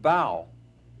from the bow.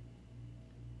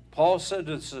 Paul said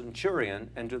to the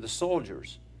centurion and to the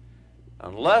soldiers,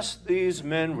 unless these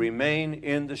men remain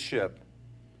in the ship,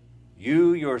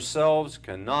 you yourselves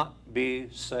cannot be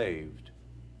saved.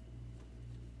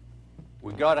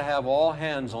 We've got to have all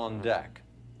hands on deck.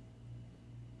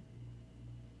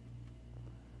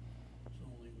 There's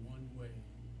only one way.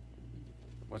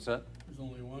 What's that? There's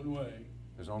only one way.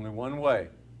 There's only one way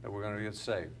that we're going to get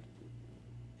saved.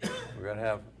 We're going to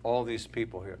have all these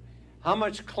people here. How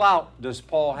much clout does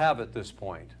Paul have at this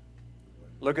point?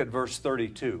 Look at verse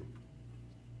 32.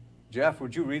 Jeff,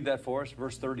 would you read that for us?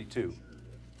 Verse 32.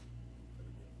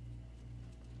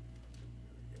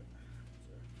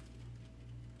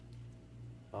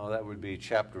 Oh, that would be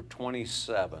chapter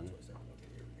 27.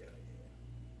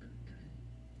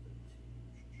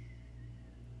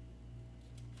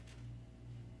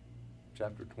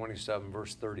 Chapter 27,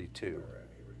 verse 32. All right,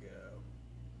 here we go.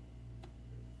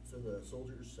 So the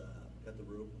soldiers cut the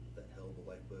rope that held the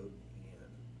lifeboat and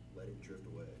let it drift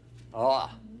away.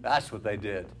 Ah, that's what they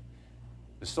did.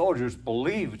 The soldiers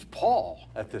believed Paul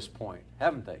at this point,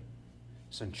 haven't they?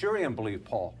 Centurion believed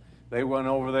Paul. They went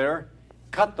over there,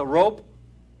 cut the rope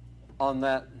on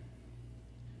that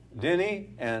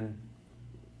dinghy, and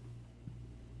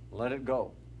let it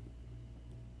go.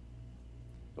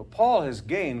 So Paul has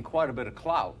gained quite a bit of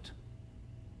clout.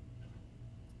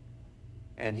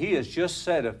 And he has just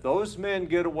said, if those men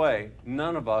get away,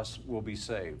 none of us will be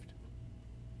saved.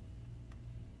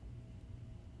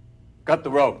 Cut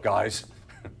the rope, guys.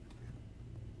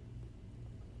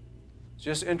 It's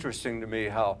just interesting to me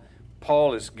how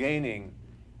Paul is gaining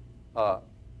clout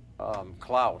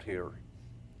here.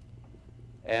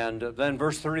 And then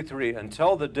verse 33,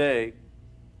 until the day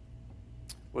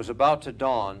was about to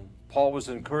dawn, Paul was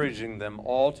encouraging them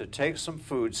all to take some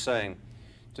food, saying,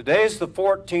 today is the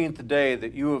 14th day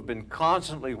that you have been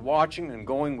constantly watching and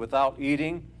going without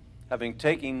eating, having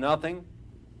taken nothing.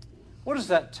 What does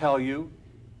that tell you?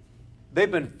 They've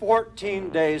been 14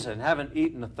 days and haven't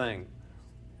eaten a thing.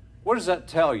 What does that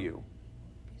tell you?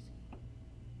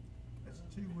 That's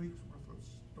 2 weeks worth of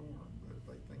storm that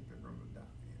they think they're going to die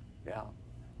in. Yeah.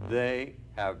 They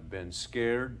have been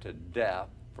scared to death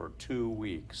for 2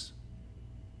 weeks.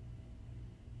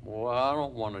 Well, I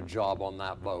don't want a job on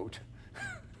that boat.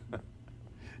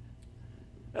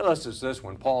 Unless it's this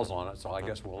one. Paul's on it, so I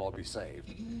guess we'll all be saved.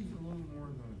 It's a little more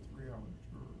than a 3-hour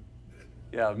tour.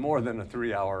 Yeah, more than a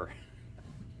 3-hour.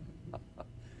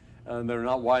 And they're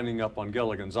not winding up on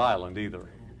Gilligan's Island either.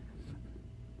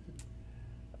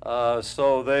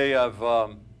 So they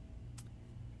have,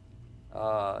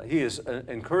 he is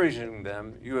encouraging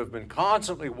them, you have been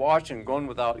constantly watching, going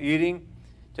without eating,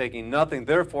 taking nothing.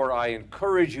 Therefore, I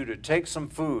encourage you to take some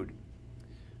food,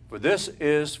 for this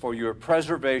is for your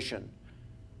preservation.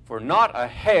 For not a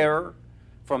hair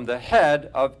from the head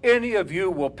of any of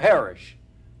you will perish.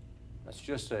 That's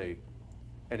just an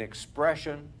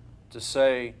expression to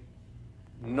say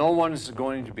no one's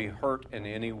going to be hurt in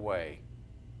any way.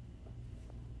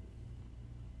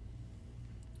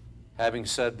 Having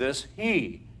said this,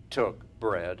 he took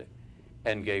bread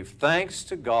and gave thanks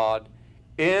to God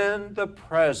in the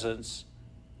presence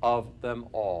of them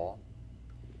all.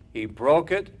 He broke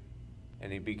it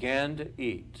and he began to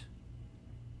eat.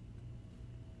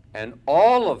 And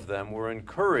all of them were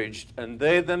encouraged, and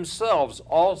they themselves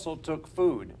also took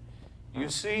food. You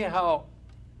see how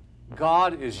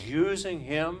God is using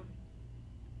him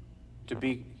to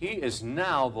be, he is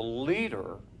now the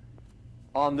leader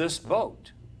on this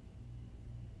boat.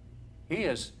 He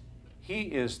is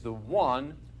the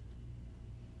one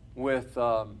with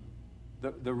the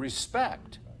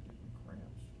respect.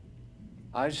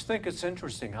 I just think it's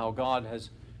interesting how God has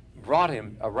brought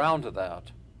him around to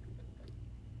that.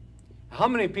 How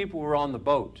many people were on the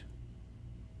boat?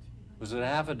 Was it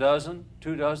half a dozen?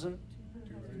 2 dozen?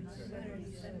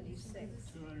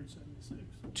 276.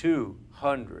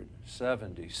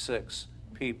 276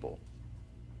 people.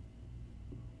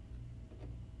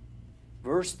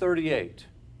 Verse 38.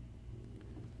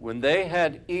 When they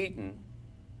had eaten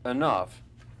enough,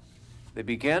 they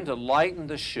began to lighten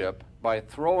the ship by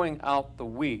throwing out the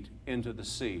wheat into the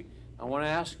sea. I want to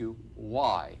ask you,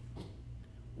 why?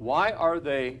 Why are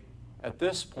they, at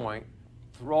this point,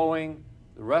 throwing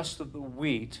the rest of the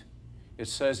wheat? It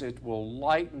says it will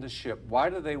lighten the ship. Why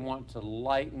do they want to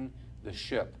lighten the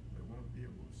ship? They want to be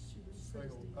able to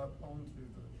sail up onto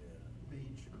the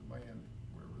beach or land,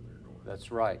 wherever they're going.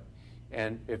 That's right.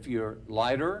 And if you're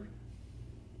lighter,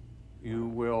 you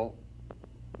will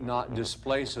not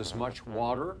displace as much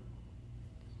water,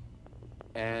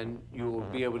 and you will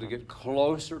be able to get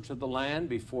closer to the land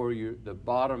before the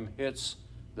bottom hits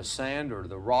the sand or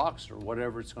the rocks or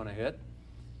whatever it's going to hit.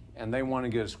 And they want to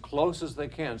get as close as they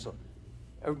can. So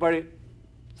everybody,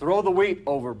 throw the wheat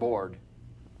overboard.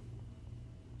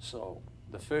 So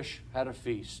the fish had a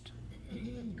feast.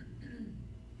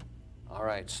 All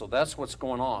right, so that's what's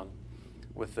going on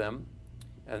with them.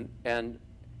 And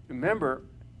remember,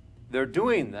 they're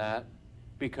doing that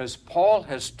because Paul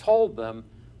has told them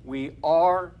we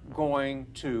are going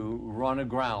to run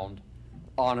aground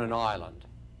on an island.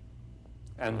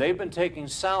 And they've been taking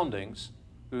soundings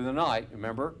through the night,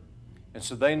 remember? And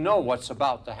so they know what's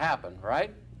about to happen,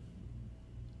 right?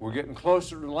 We're getting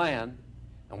closer to land,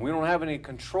 and we don't have any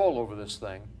control over this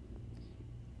thing.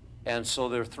 And so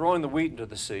they're throwing the wheat into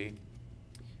the sea.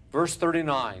 Verse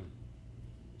 39,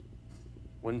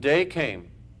 when day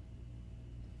came,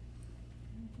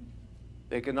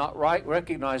 they could not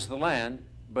recognize the land,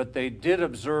 but they did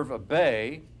observe a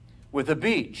bay with a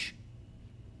beach.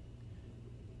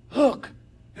 Look,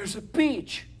 there's a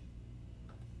beach.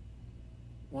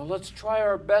 Well, let's try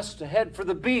our best to head for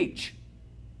the beach.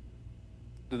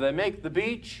 Do they make the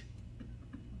beach?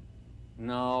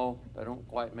 No, they don't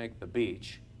quite make the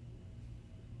beach.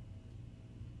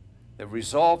 They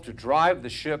resolved to drive the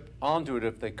ship onto it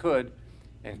if they could,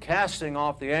 and casting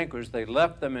off the anchors, they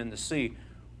left them in the sea,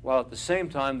 while at the same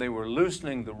time they were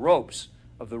loosening the ropes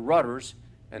of the rudders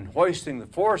and hoisting the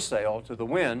foresail to the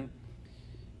wind.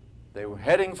 They were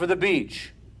heading for the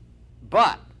beach.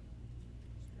 But,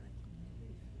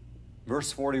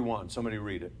 verse 41, somebody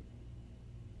read it.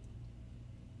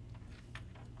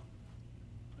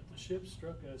 But the ship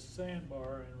struck a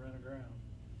sandbar and ran aground.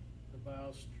 The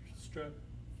bow struck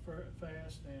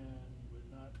fast and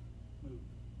would not move.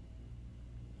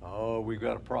 Oh, we've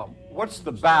got a problem. What's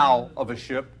the bow of a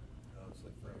ship?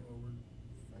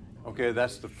 Okay,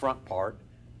 that's the front part.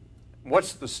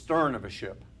 What's the stern of a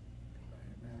ship?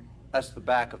 That's the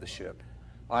back of the ship.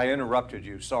 I interrupted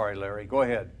you. Sorry, Larry. Go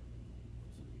ahead.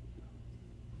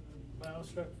 The bow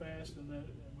struck fast and that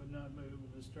would not move,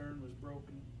 and the stern was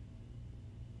broken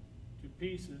to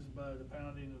pieces by the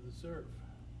pounding of the surf.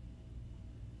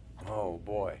 Oh,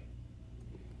 boy.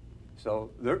 So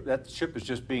that ship is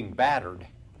just being battered.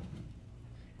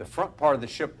 The front part of the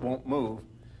ship won't move.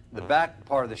 The back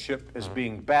part of the ship is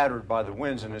being battered by the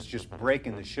winds, and it's just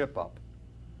breaking the ship up.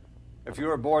 If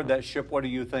you're aboard that ship, what are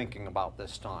you thinking about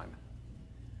this time?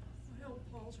 I hope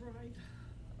Paul's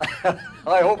right.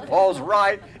 I hope Paul's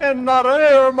right, and not an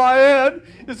hair of my head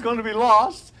is going to be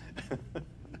lost. Except for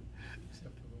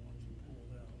the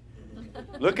ones you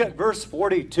pulled out. Look at verse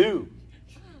 42.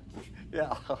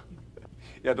 Yeah.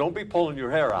 Yeah, don't be pulling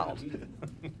your hair out.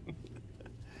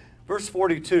 Verse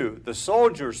 42, the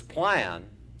soldiers' plan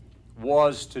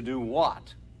was to do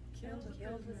what? Kill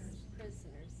the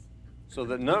prisoners. So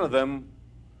that none of them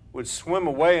would swim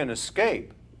away and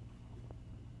escape.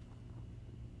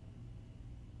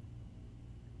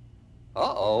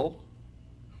 Uh-oh.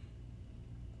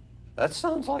 That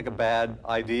sounds like a bad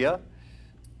idea.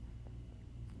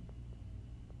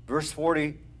 Verse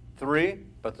 43,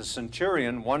 but the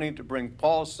centurion, wanting to bring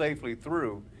Paul safely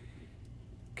through,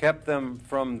 kept them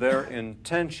from their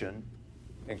intention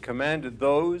and commanded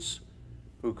those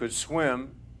who could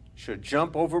swim should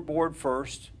jump overboard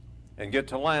first and get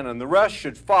to land, and the rest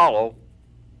should follow,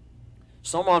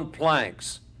 some on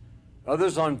planks,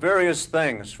 others on various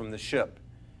things from the ship.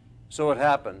 So it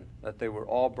happened that they were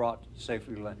all brought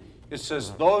safely to land. It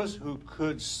says those who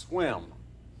could swim,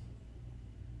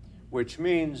 which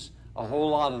means a whole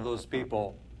lot of those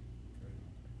people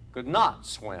could not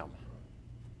swim.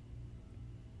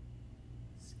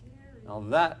 Now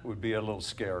that would be a little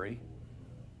scary.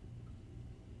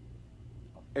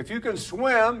 If you can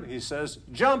swim, he says,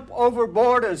 jump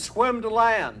overboard and swim to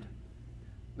land.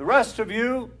 The rest of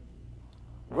you,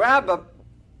 grab a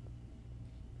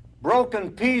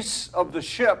broken piece of the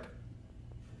ship.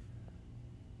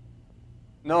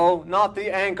 No, not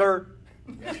the anchor.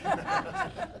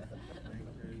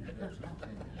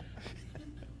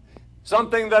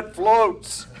 Something that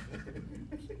floats.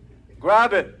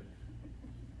 grab it,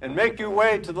 and make your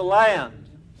way to the land.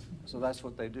 So that's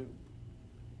what they do.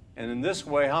 And in this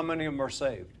way, how many of them are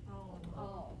saved? All.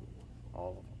 All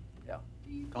of them, yeah.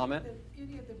 Do you think Comment? that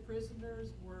any of the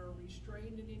prisoners were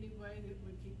restrained in any way that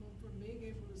would keep them from being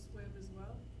able to swim as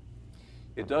well?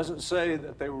 It doesn't say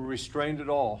that they were restrained at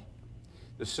all.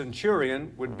 The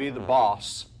centurion would be the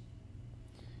boss.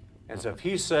 And so if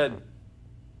he said,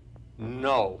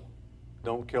 no,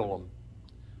 don't kill them,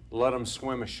 let them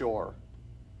swim ashore.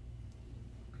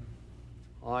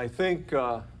 I think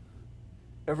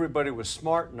everybody was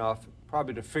smart enough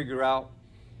probably to figure out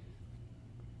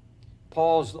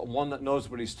Paul's the one that knows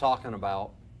what he's talking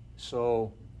about,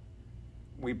 so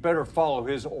we better follow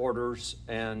his orders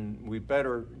and we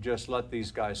better just let these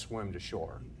guys swim to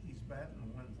shore. He's batting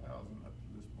 1,000 up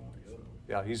to this point, so.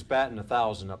 Yeah, he's batting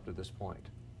 1,000 up to this point.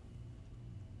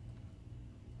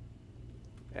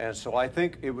 And so I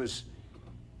think it was,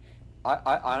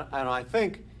 I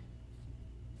think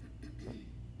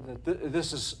that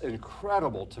this is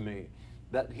incredible to me,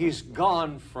 that he's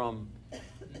gone from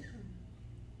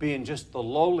being just the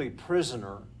lowly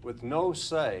prisoner with no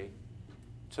say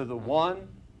to the one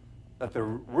that they're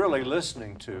really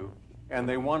listening to, and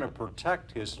they want to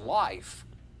protect his life.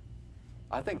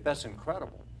 I think that's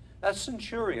incredible. That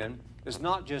centurion is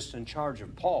not just in charge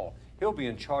of Paul. He'll be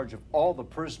in charge of all the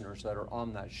prisoners that are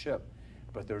on that ship.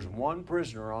 But there's one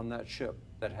prisoner on that ship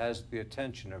that has the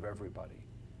attention of everybody.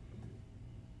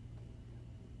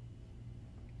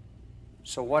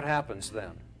 So what happens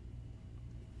then?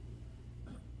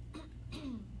 They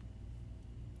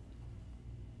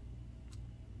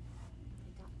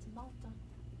got to Malta.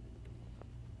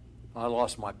 I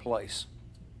lost my place.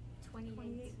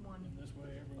 28. This way,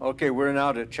 everyone. Okay, we're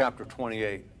now to chapter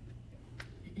 28.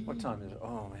 What time is it?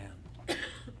 Oh, man.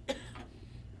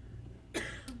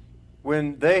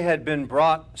 When they had been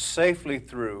brought safely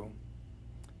through,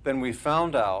 then we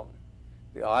found out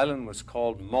the island was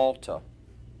called Malta.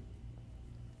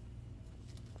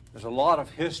 There's a lot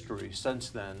of history since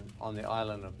then on the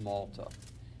island of Malta.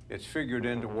 It's figured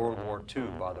into World War II,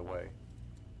 by the way.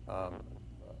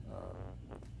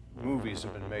 Movies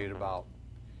have been made about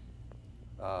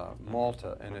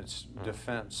Malta and its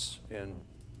defense in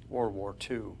World War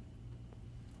II.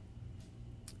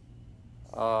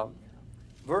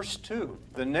 Verse 2,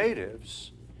 the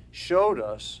natives showed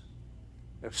us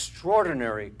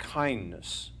extraordinary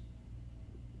kindness,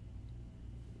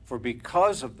 for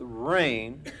because of the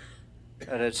rain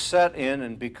that had set in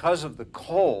and because of the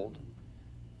cold,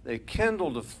 they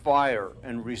kindled a fire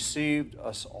and received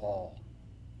us all.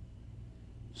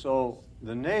 So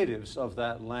the natives of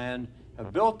that land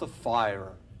have built the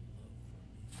fire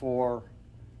for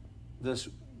this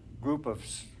group of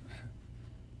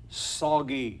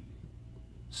soggy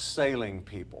sailing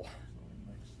people.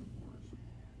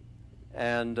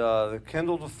 And they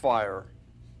kindled a fire.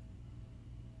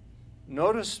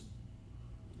 Notice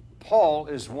Paul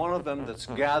is one of them that's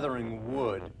gathering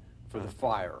wood for the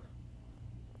fire.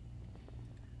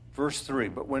 Verse 3,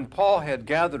 but when Paul had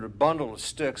gathered a bundle of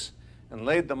sticks and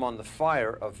laid them on the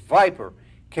fire, a viper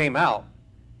came out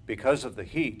because of the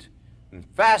heat and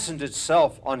fastened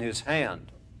itself on his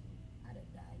hand. I'd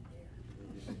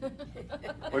have died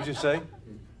there. What'd you say?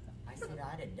 I said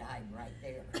I'd have died right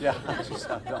there. Yeah,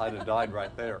 I'd have died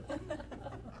right there.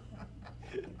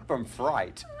 From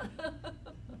fright.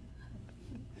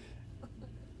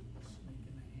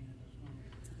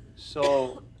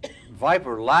 So,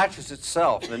 viper latches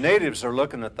itself. The natives are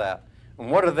looking at that.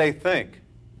 And what do they think?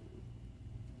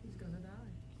 He's gonna die.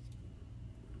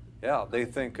 Yeah, they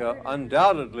think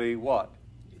undoubtedly what?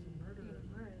 He's a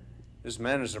murderer. This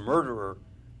man is a murderer.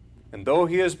 And though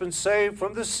he has been saved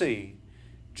from the sea,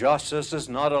 justice has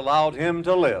not allowed him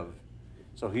to live.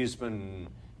 So he's been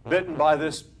bitten by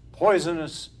this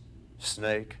poisonous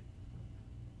snake.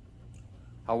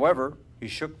 However, he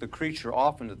shook the creature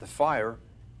off into the fire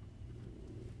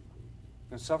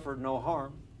and suffered no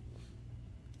harm.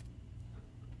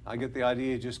 I get the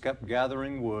idea he just kept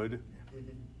gathering wood.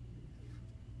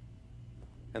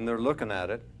 And they're looking at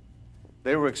it.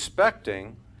 They were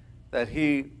expecting that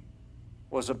he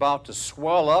was about to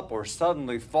swell up or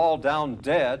suddenly fall down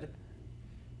dead.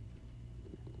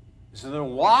 So they're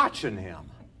watching him.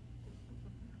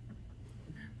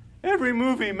 Every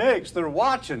move he makes, they're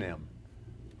watching him.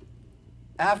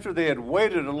 After they had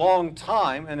waited a long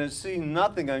time and had seen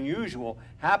nothing unusual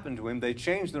happen to him, they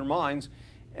changed their minds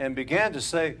and began to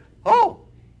say, oh,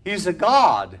 he's a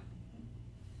god.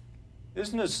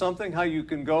 Isn't it something how you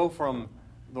can go from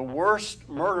the worst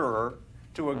murderer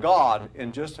to a god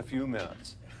in just a few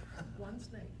minutes? One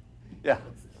snake. Yeah.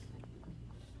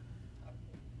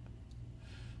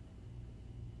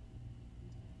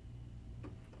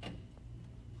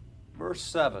 Verse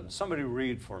 7. Somebody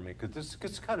read for me, because this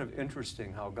gets kind of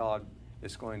interesting how God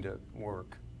is going to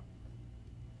work.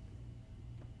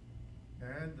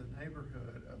 And the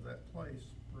neighborhood of that place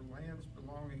were lands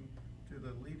belonging to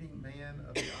the leading man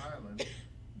of the island,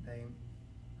 named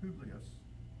Publius,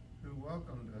 who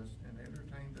welcomed us and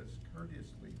entertained us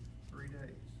courteously 3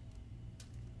 days.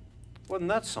 Wasn't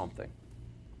that something?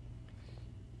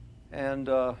 And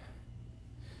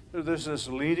there's this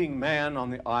leading man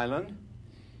on the island,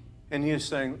 and he is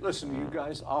saying, listen, you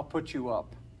guys, I'll put you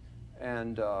up,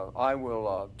 and I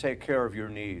will take care of your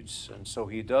needs. And so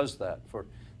he does that for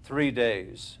 3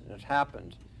 days. And it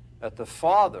happened that the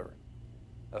father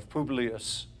of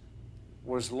Publius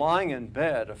was lying in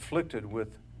bed afflicted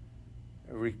with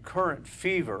a recurrent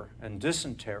fever and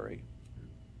dysentery.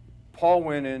 Paul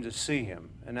went in to see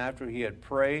him, and after he had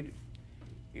prayed,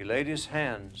 he laid his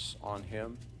hands on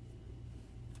him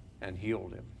and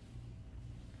healed him.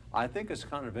 I think it's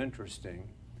kind of interesting.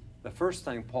 The first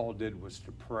thing Paul did was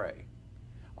to pray.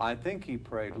 I think he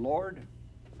prayed, Lord,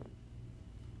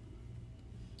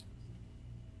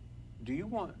 do you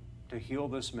want to heal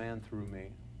this man through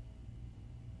me?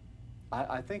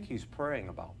 I think he's praying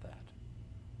about that.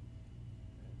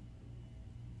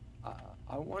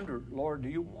 I wonder, Lord, do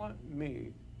you want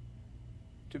me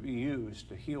to be used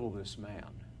to heal this man?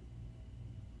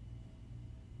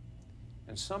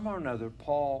 And somehow or another,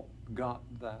 Paul got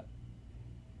that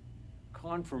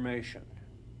confirmation.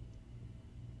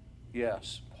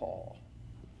 Yes, Paul,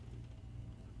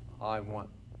 I want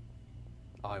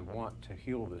to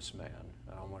heal this man,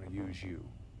 and I want to use you.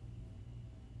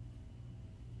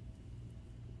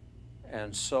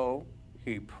 And so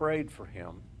he prayed for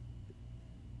him,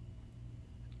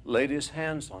 laid his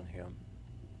hands on him,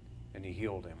 and he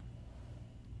healed him.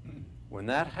 When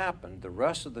that happened, the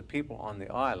rest of the people on the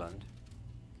island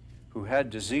who had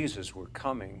diseases were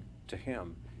coming to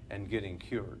him and getting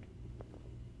cured.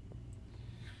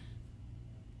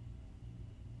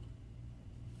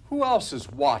 Who else is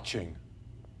watching?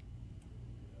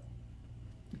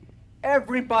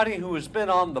 Everybody who has been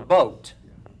on the boat.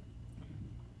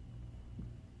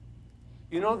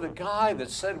 You know, the guy that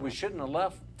said we shouldn't have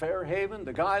left Fairhaven,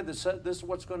 the guy that said this is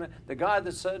what's going to, the guy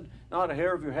that said not a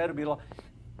hair of your head will be lost.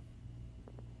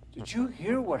 Did you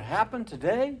hear what happened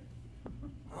today?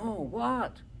 Oh,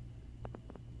 what?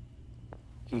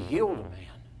 He healed a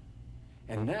man.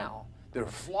 And now they're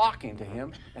flocking to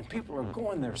him, and people are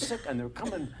going there sick, and they're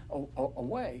coming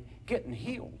away, getting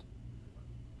healed.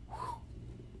 Whew.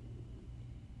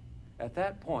 At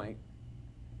that point,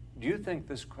 do you think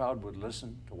this crowd would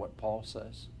listen to what Paul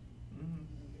says?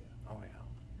 Mm-hmm. Oh, yeah.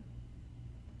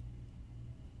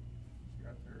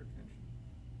 Got their attention.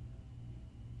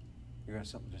 You got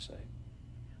something to say?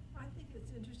 I think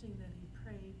it's interesting that he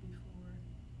prayed before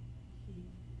he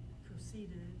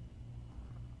proceeded.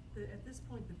 At this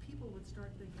point, the people would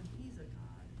start thinking he's a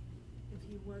God if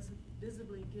he wasn't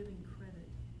visibly giving credit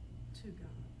to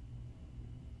God.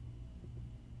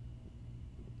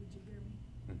 Did you hear me?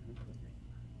 Mm-hmm.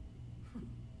 Okay.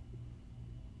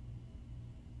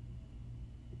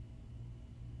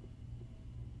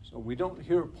 So we don't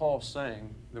hear Paul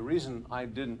saying, the reason I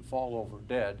didn't fall over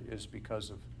dead is because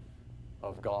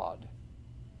of God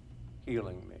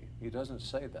healing me. He doesn't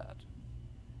say that.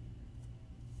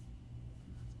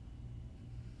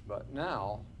 But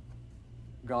now,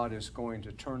 God is going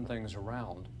to turn things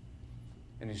around,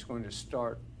 and he's going to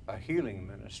start a healing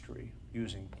ministry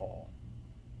using Paul.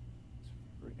 It's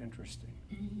very interesting.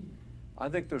 I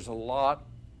think there's a lot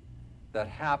that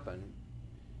happened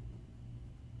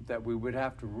that we would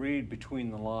have to read between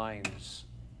the lines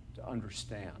to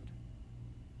understand.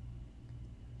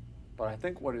 But I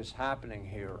think what is happening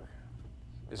here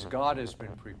is God has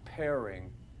been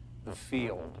preparing the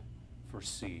field for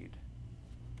seed.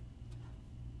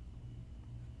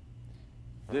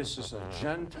 This is a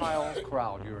Gentile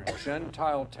crowd. You're in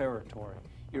Gentile territory.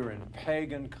 You're in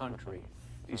pagan country.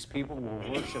 These people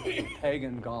will worship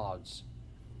pagan gods.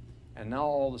 And now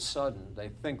all of a sudden, they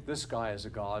think this guy is a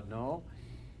god. No,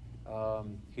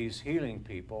 he's healing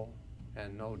people,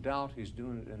 and no doubt he's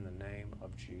doing it in the name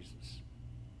of Jesus.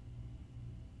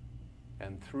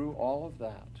 And through all of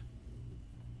that,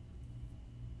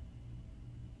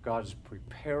 God's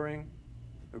preparing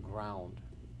the ground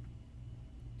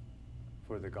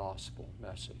for the gospel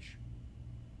message.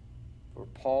 For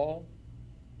Paul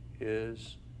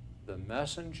is the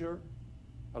messenger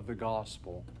of the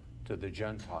gospel to the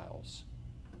Gentiles.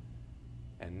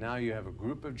 And now you have a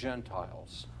group of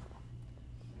Gentiles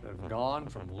that have gone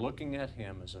from looking at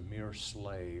him as a mere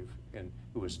slave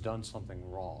who has done something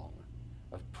wrong,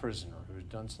 a prisoner who has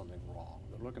done something wrong.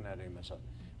 They're looking at him as a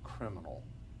criminal.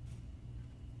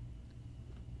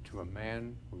 to a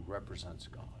man who represents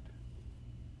God.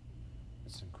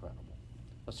 It's incredible.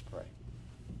 Let's pray.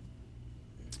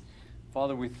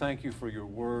 Father, we thank you for your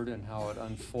word and how it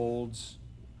unfolds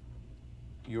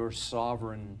your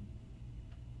sovereign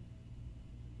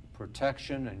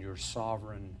protection and your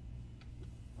sovereign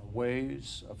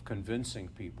ways of convincing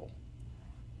people.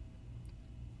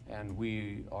 And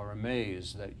we are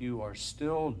amazed that you are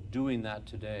still doing that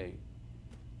today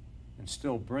and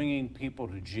still bringing people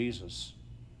to Jesus.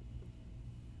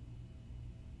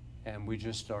 And we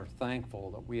just are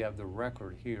thankful that we have the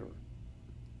record here.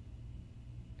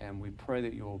 And we pray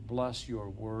that you will bless your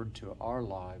word to our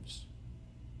lives.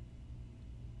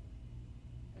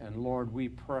 And Lord, we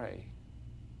pray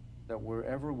that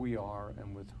wherever we are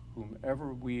and with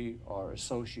whomever we are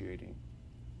associating,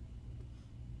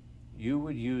 you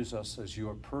would use us as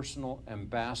your personal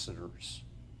ambassadors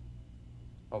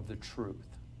of the truth.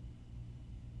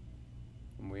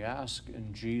 And we ask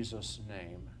in Jesus'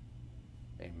 name,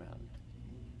 amen.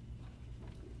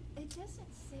 It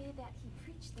doesn't say that he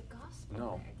preached the gospel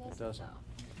No, there, it does doesn't.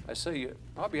 though? I say you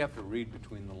probably have to read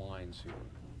between the lines here.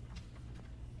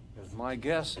 Because my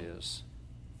guess is,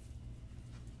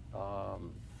 I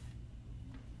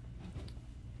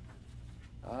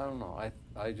don't know,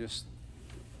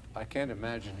 I can't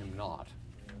imagine him not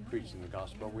preaching the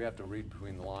gospel. We have to read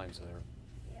between the lines there.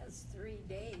 He has 3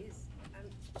 days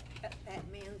at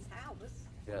that man's house.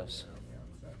 Yes,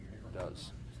 it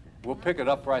does. We'll pick it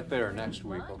up right there next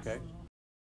week, okay?